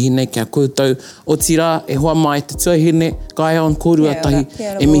mātou mihi nei kia koutou. O tira e hoa mai te tuahine, kai on kōrua tahi,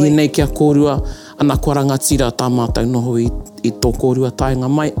 e mihi nei kia kōrua. Ana kua rangatira tā mātou noho I tō kōrua tainga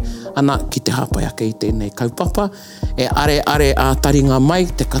mai. Ana ki te hapai ake I tēnei kaupapa. E are a taringa mai,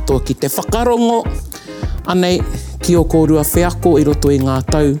 te katoa ki te whakarongo. Anei ki o kōrua whiako I roto I ngā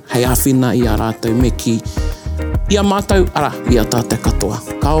tau, hei awhina I a rātou me ki ia mātou, ara, ia tātou katoa.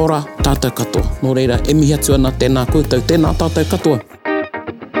 Ka ora, tātou katoa. Nō reira, e mihi atu ana tēnā koutou, tēnā tātou katoa.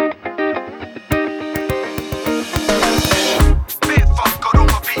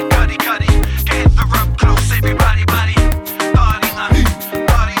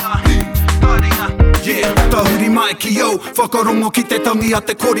 Whakarongo ki te tangi a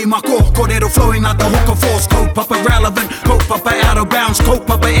te korimako, kōrero flowing a te hoka force, kaupapa relevant, kaupapa out of bounds,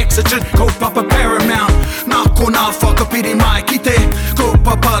 kaupapa exigent, kaupapa paramount. Nā ko nā whakapiri mai ki te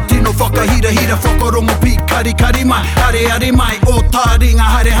kaupapa tino whakahira, whakarongo pi kari mai, hare mai, o tā ringa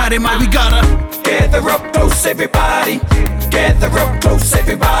hare mai. We gotta gather up close everybody, gather up close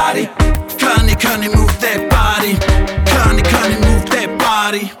everybody. Kani move that body, kani move that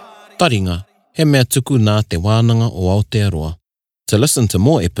body. Taringa. He mea tuku nā te wānanga o Aotearoa. To listen to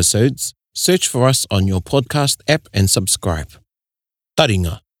more episodes, search for us on your podcast app and subscribe.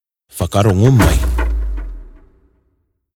 Taringa. Whakarongo mai.